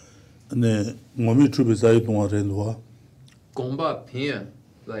도대이나 안에 몸이 추비사이 동아래도와 공바 피야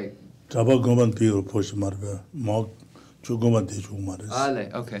like 잡아 그만 비를 보시 말베 막 주고만 대주고 말해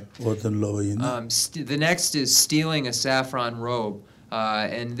okay. 어떤 러버이나 The next is stealing a saffron robe.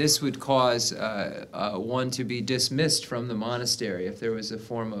 And this would cause one to be dismissed from the monastery if there was a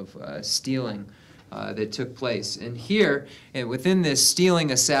form of stealing that took place. And here, within this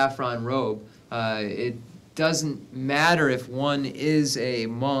stealing a saffron robe, doesn't matter if one is a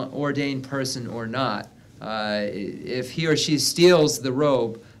ordained person or not. If he or she steals the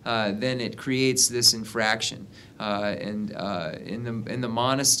robe, then it creates this infraction. And in the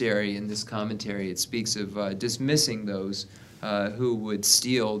monastery, in this commentary, it speaks of dismissing those who would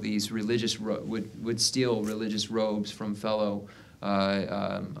steal these religious would steal religious robes from fellow.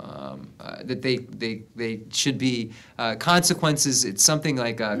 That they should be consequences. It's something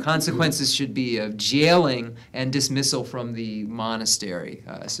like consequences should be of jailing and dismissal from the monastery.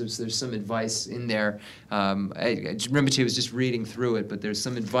 So there's some advice in there. Rinpoche was just reading through it, but there's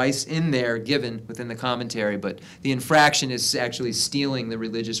some advice in there given within the commentary. But the infraction is actually stealing the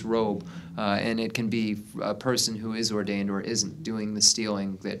religious robe, and it can be a person who is ordained or isn't doing the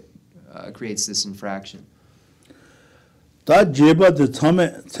stealing that creates this infraction. 다 제바데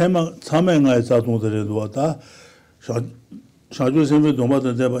참행의 자동들에도 다 샤주sembe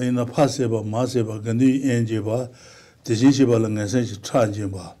동바데 데바 이나 파세바 마세바 근디 엔제바 대신시발은 에센시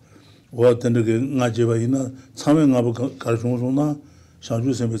차진바 와든게 나제바 이나 참행하고 가르쳐서나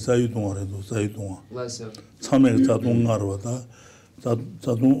샤주sembe 사유동아래도 사유동아 참행 자동가로다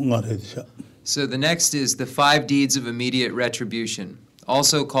자동가래디샤. So the next is the 5 deeds of immediate retribution,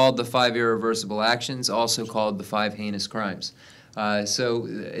 also called the 5 irreversible actions, also called the 5 heinous crimes. So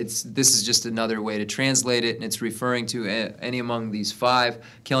this is just another way to translate it, and it's referring to any among these 5: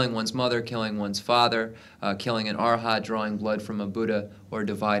 killing one's mother, killing one's father, killing an arhat, drawing blood from a Buddha, or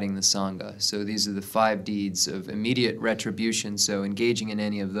dividing the Sangha. So these are the 5 deeds of immediate retribution. So engaging in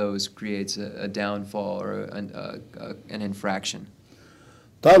any of those creates a downfall or an infraction.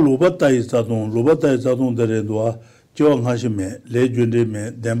 다 로바타이 자동 데레도아 조항하시메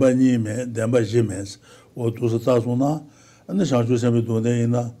레준데메 덴바니메 덴바지메스 오투스 타소나 안데 샤주세메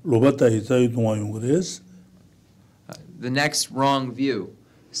도네이나 로바타이 자유동화용 그레스. The next wrong view,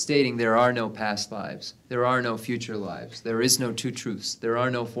 stating there are no past lives, there are no future lives, there is no 2 truths, there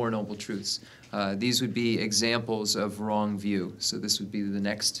are no 4 noble truths. These would be examples of wrong view. So this would be the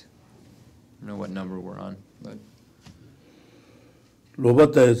next, I don't know what number we're on, but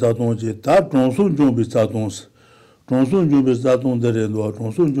로바타이 자동지 다 종순 준비 자동스 종순 준비 자동들에도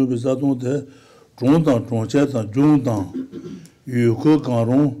종순 준비 자동데 종당 종체당 중당 유코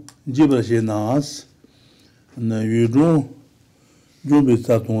강론 지버시나스 나 유종 준비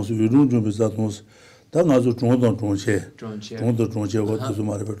자동스 유종 준비 자동스 다 가서 종당 종체 종도 종체 어디서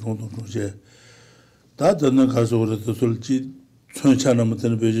말해 종도 종체 다 듣는 가서 그래도 솔직히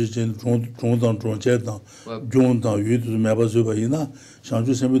천천히는 베지진 종당 종체당 종당 유도 매바서바이나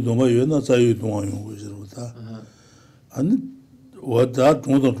상주sembe 동바 유나 자유동화용 거지로다 아니 와다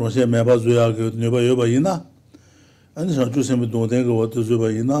종당 종체 매바서야 그 네바여바이나 아니 상주sembe 동대가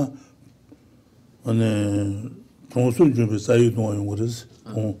어떠서바이나 아니 종술 준비 자유동화용 거지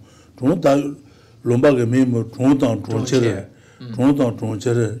종다 롬바게 메모 종당 종체를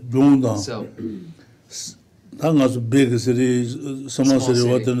종당 당가서 big city small city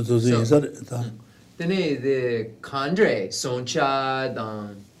what to say that then the Khandre Soncha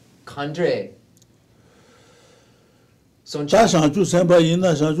dan Khandre Soncha 상주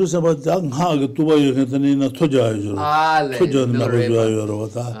선바이나 상주 선바 당하게 두바요 했더니나 토자요 토전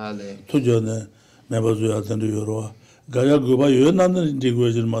나버줘요로다 토전에 매버줘야 된다요 가야 그바 요나는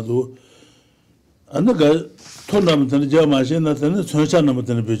지고질 마도 안가 토나면 저 마신나는 soncha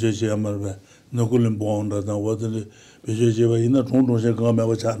베제시 아마베 노골은 보온다다 와들 베제제바 이나 종종세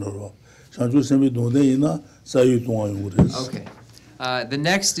가마가 차노로 상주sembe 동대이나 사유동화용 그랬어. Okay. The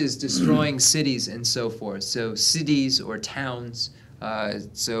next is destroying cities and so forth. So cities or towns,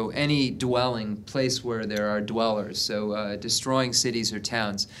 so any dwelling place where there are dwellers. So destroying cities or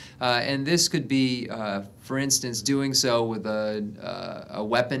towns, and this could be, for instance, doing so with a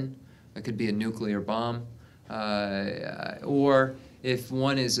weapon. It could be a nuclear bomb, or if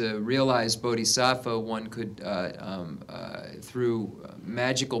one is a realized bodhisattva, one could, through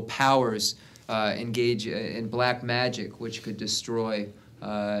magical powers, engage in black magic, which could destroy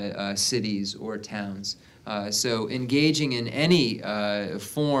cities or towns. So engaging in any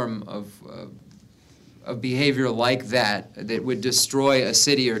form of behavior like that would destroy a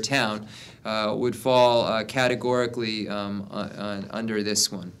city or town would fall categorically under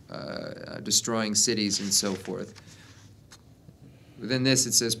this one, destroying cities and so forth. Within this,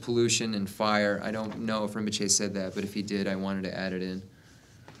 it says pollution and fire. I don't know if Rinpoche said that, but if he did, I wanted to add it in.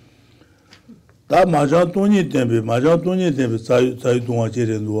 다 마장돈이 때문에 사유동화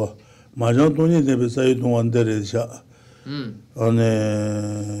제련도 마장돈이 때문에 사유동화 데레샤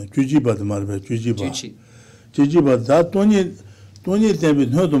안에 주지바도 말ပဲ주지바 다 돈이 때문에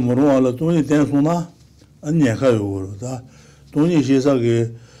너도 모르와라 돈이 때문에 안내가요 그러다 돈이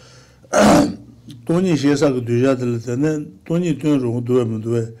시사게 돈이 시에서 두자들 때는 돈이 돈으로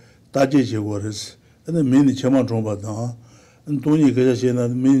도와면 다제지고르스. 근데 민이 처만 좀 받아. 돈이 그자시나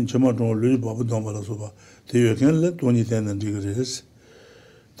민 처만 좀 르지 바부 돈 받아서 봐. 대여견래 돈이 되는 지그레스.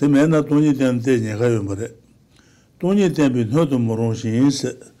 대면나 돈이 되는데 내가 요 말에. 돈이 되면 너도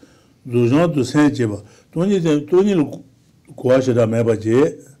모르신스. 조정도 생제봐. 돈을 구하시라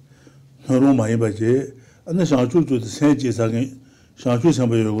매바지. 너로 많이 바지. 안에 상주도 생제상에 상주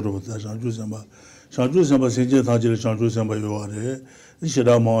상바요 그러다 상주 상바 생제 다지를 상주 상바요 아래.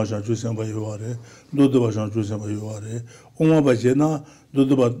 시라마 상주 상바요 아래. 너도 상주 상바요 아래. 옹마바제나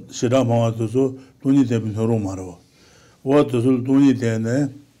너도 시라마도서 돈이 되면 너로 말어. 와도서 돈이 되네.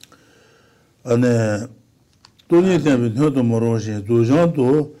 안에 돈이 되면 너도 모르시.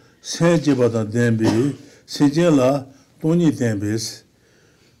 조정도 생제받아 된비 생제라 돈이 된비스.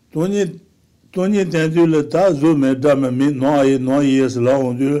 돈이 된줄 다 좀에다면 노아이스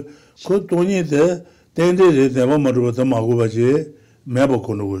라운드 그 돈이 돼 된데 되면 뭐부터 마고바지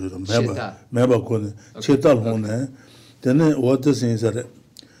매바코는 거죠. 매바코는 체달 혼네 되는 어떠신사래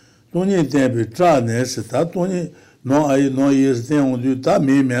돈이 되비 짜네스 다 돈이 노아이스 되는 다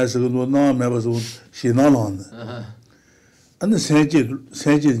매매서 노아 매바서 신나는 안에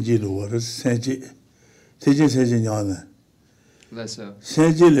세진지도 와 세진냐네 그래서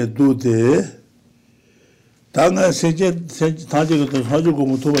세진에 두대 당가 세진 다지도 가지고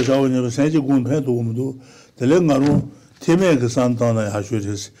뭐 도와줘요. 세진 공부해도 뭐도 될랭가로 팀에 그 산다나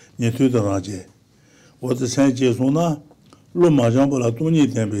하셔야지. 니트도라지. 어디 세진소나 로마장보라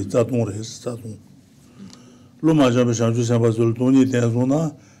돈이 되면 자동으로 했어. 자동. 로마장보 상주 상바술 돈이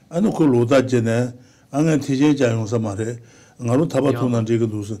되서나 아니 그 로다제네 안에 티제 자용사 말에 나로 타바토난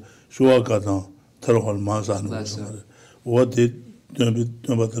지금도 쇼아가다 들어갈 마사는 거. 어디 좀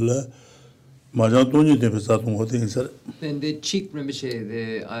돈이 되면서 어디서 근데 칙 림바체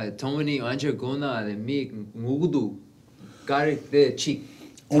the Tony Anjagona the mi ngudu garik the 칙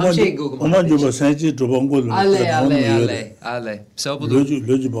엄마 좀 생지 좁은 곳을 알레 서부도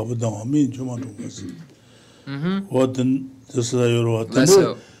로지 바보다 아미 좀 하는 거지 어떤 저서요로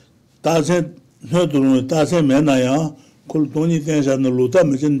다세 너도 다세 매나야 그 돈이 되잖아 로다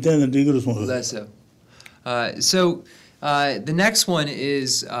무슨 되는 이거를 손 So the next one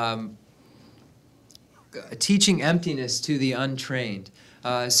is teaching emptiness to the untrained.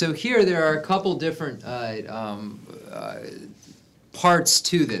 So here there are a couple different parts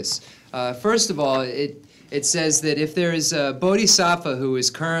to this. First of all, it says that if there is a bodhisattva who is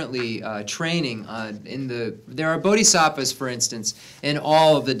currently training there are bodhisattvas, for instance, in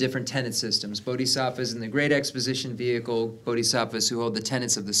all of the different tenet systems. Bodhisattvas in the Great Exposition Vehicle, bodhisattvas who hold the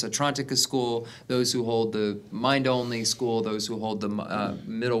tenets of the Sautrantika school, those who hold the mind-only school, those who hold the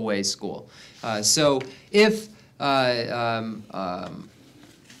middle way school. So if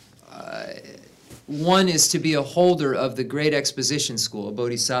one is to be a holder of the Great Exposition School, a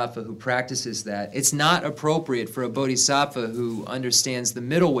bodhisattva who practices that, it's not appropriate for a bodhisattva who understands the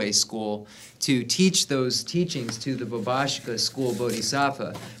Middle Way School to teach those teachings to the Vibhashika School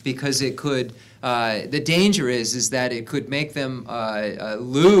bodhisattva, because it could, the danger is that it could make them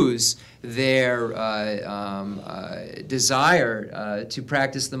lose their desire to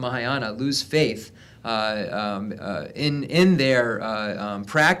practice the Mahayana, lose faith in their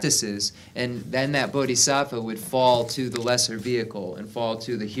practices, and then that bodhisattva would fall to the lesser vehicle and fall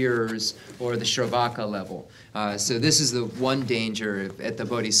to the hearers or the shravaka level. So this is the one danger at the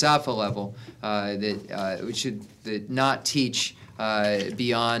bodhisattva level, that we should not teach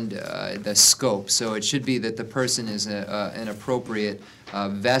beyond the scope. So it should be that the person is an appropriate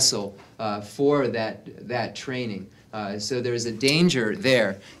vessel for that training. So there's a danger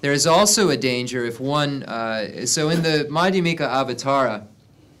there. There is also a danger if one, so in the Madhyamika Avatara,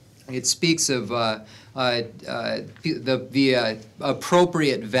 it speaks of the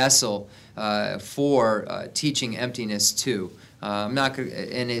appropriate vessel for teaching emptiness to.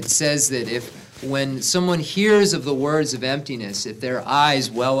 And it says that when someone hears of the words of emptiness, if their eyes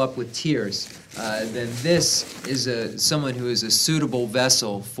well up with tears, then this is someone who is a suitable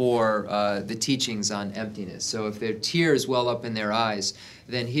vessel for the teachings on emptiness. So if their tears well up in their eyes,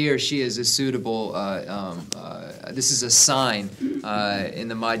 then he or she is a suitable, this is a sign in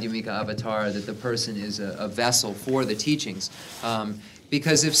the Madhyamika Avatara that the person is a vessel for the teachings.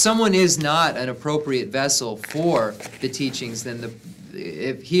 Because if someone is not an appropriate vessel for the teachings, then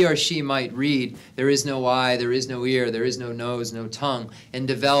if he or she might read, there is no eye, there is no ear, there is no nose, no tongue, and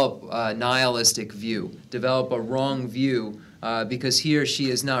develop a nihilistic view, develop a wrong view because he or she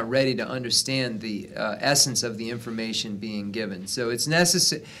is not ready to understand the essence of the information being given. So it's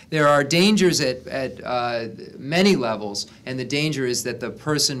necessary. There are dangers at many levels, and the danger is that the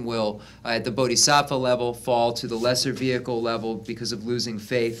person will, at the bodhisattva level, fall to the lesser vehicle level because of losing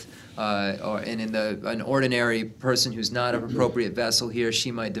faith. And in an ordinary person who's not an appropriate vessel, he or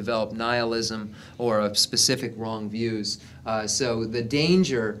she might develop nihilism or a specific wrong views. So the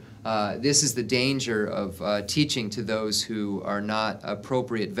danger, this is the danger of teaching to those who are not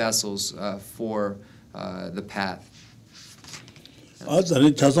appropriate vessels for the path. So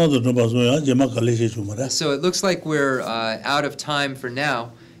it looks like we're out of time for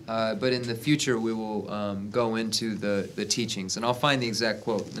now. But in the future, we will go into the teachings. And I'll find the exact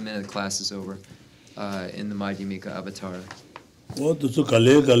quote the minute the class is over in the Madhyamika Avatar.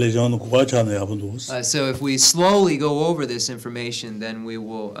 So if we slowly go over this information, then we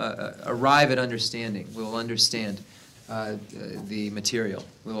will arrive at understanding. We will understand the material.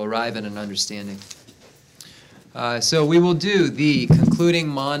 We will arrive at an understanding. So we will do the concluding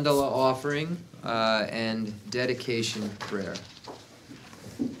mandala offering and dedication prayer.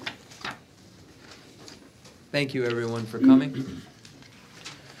 Thank you, everyone, for coming.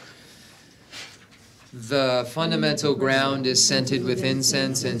 The fundamental ground is scented with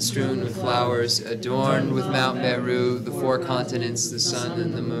incense and strewn with flowers, adorned with Mount Meru, the four continents, the sun,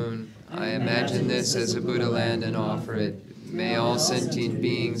 and the moon. I imagine this as a Buddha land and offer it. May all sentient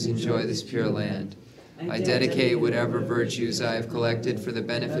beings enjoy this pure land. I dedicate whatever virtues I have collected for the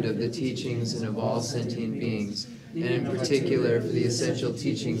benefit of the teachings and of all sentient beings, and in particular for the essential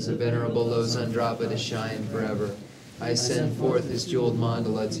teachings of Venerable Lobsang to shine forever. I send forth this jeweled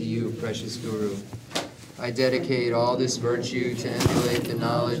mandala to you, precious Guru. I dedicate all this virtue to emulate the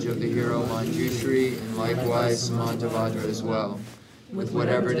knowledge of the hero Manjushri and likewise Samantavajra as well. With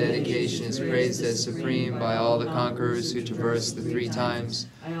whatever dedication is praised as supreme by all the conquerors who traverse the three times,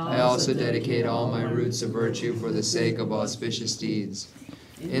 I also dedicate all my roots of virtue for the sake of auspicious deeds.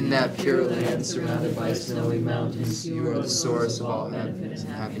 In that pure land surrounded by snowy mountains, you are the source of all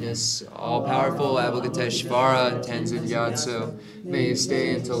happiness. All-powerful Avalokiteshvara, Tenzin Gyatso, may you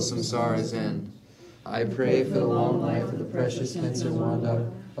stay until samsara's end. I pray for the long life of the precious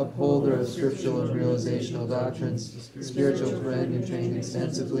Khensur, upholder of scriptural and realizational doctrines, spiritual friend who trained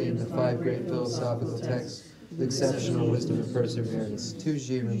extensively in the 5 great philosophical texts, with exceptional wisdom and perseverance.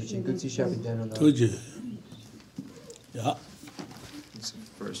 Tuji Rinpoche, Gutsi Shabidano. Tuji. Yeah. It's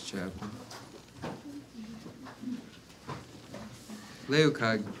the first chapter.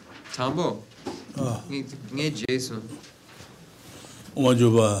 Leukag, Tambo. Nge Jason.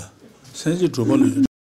 Omajuba, Senji Trubal.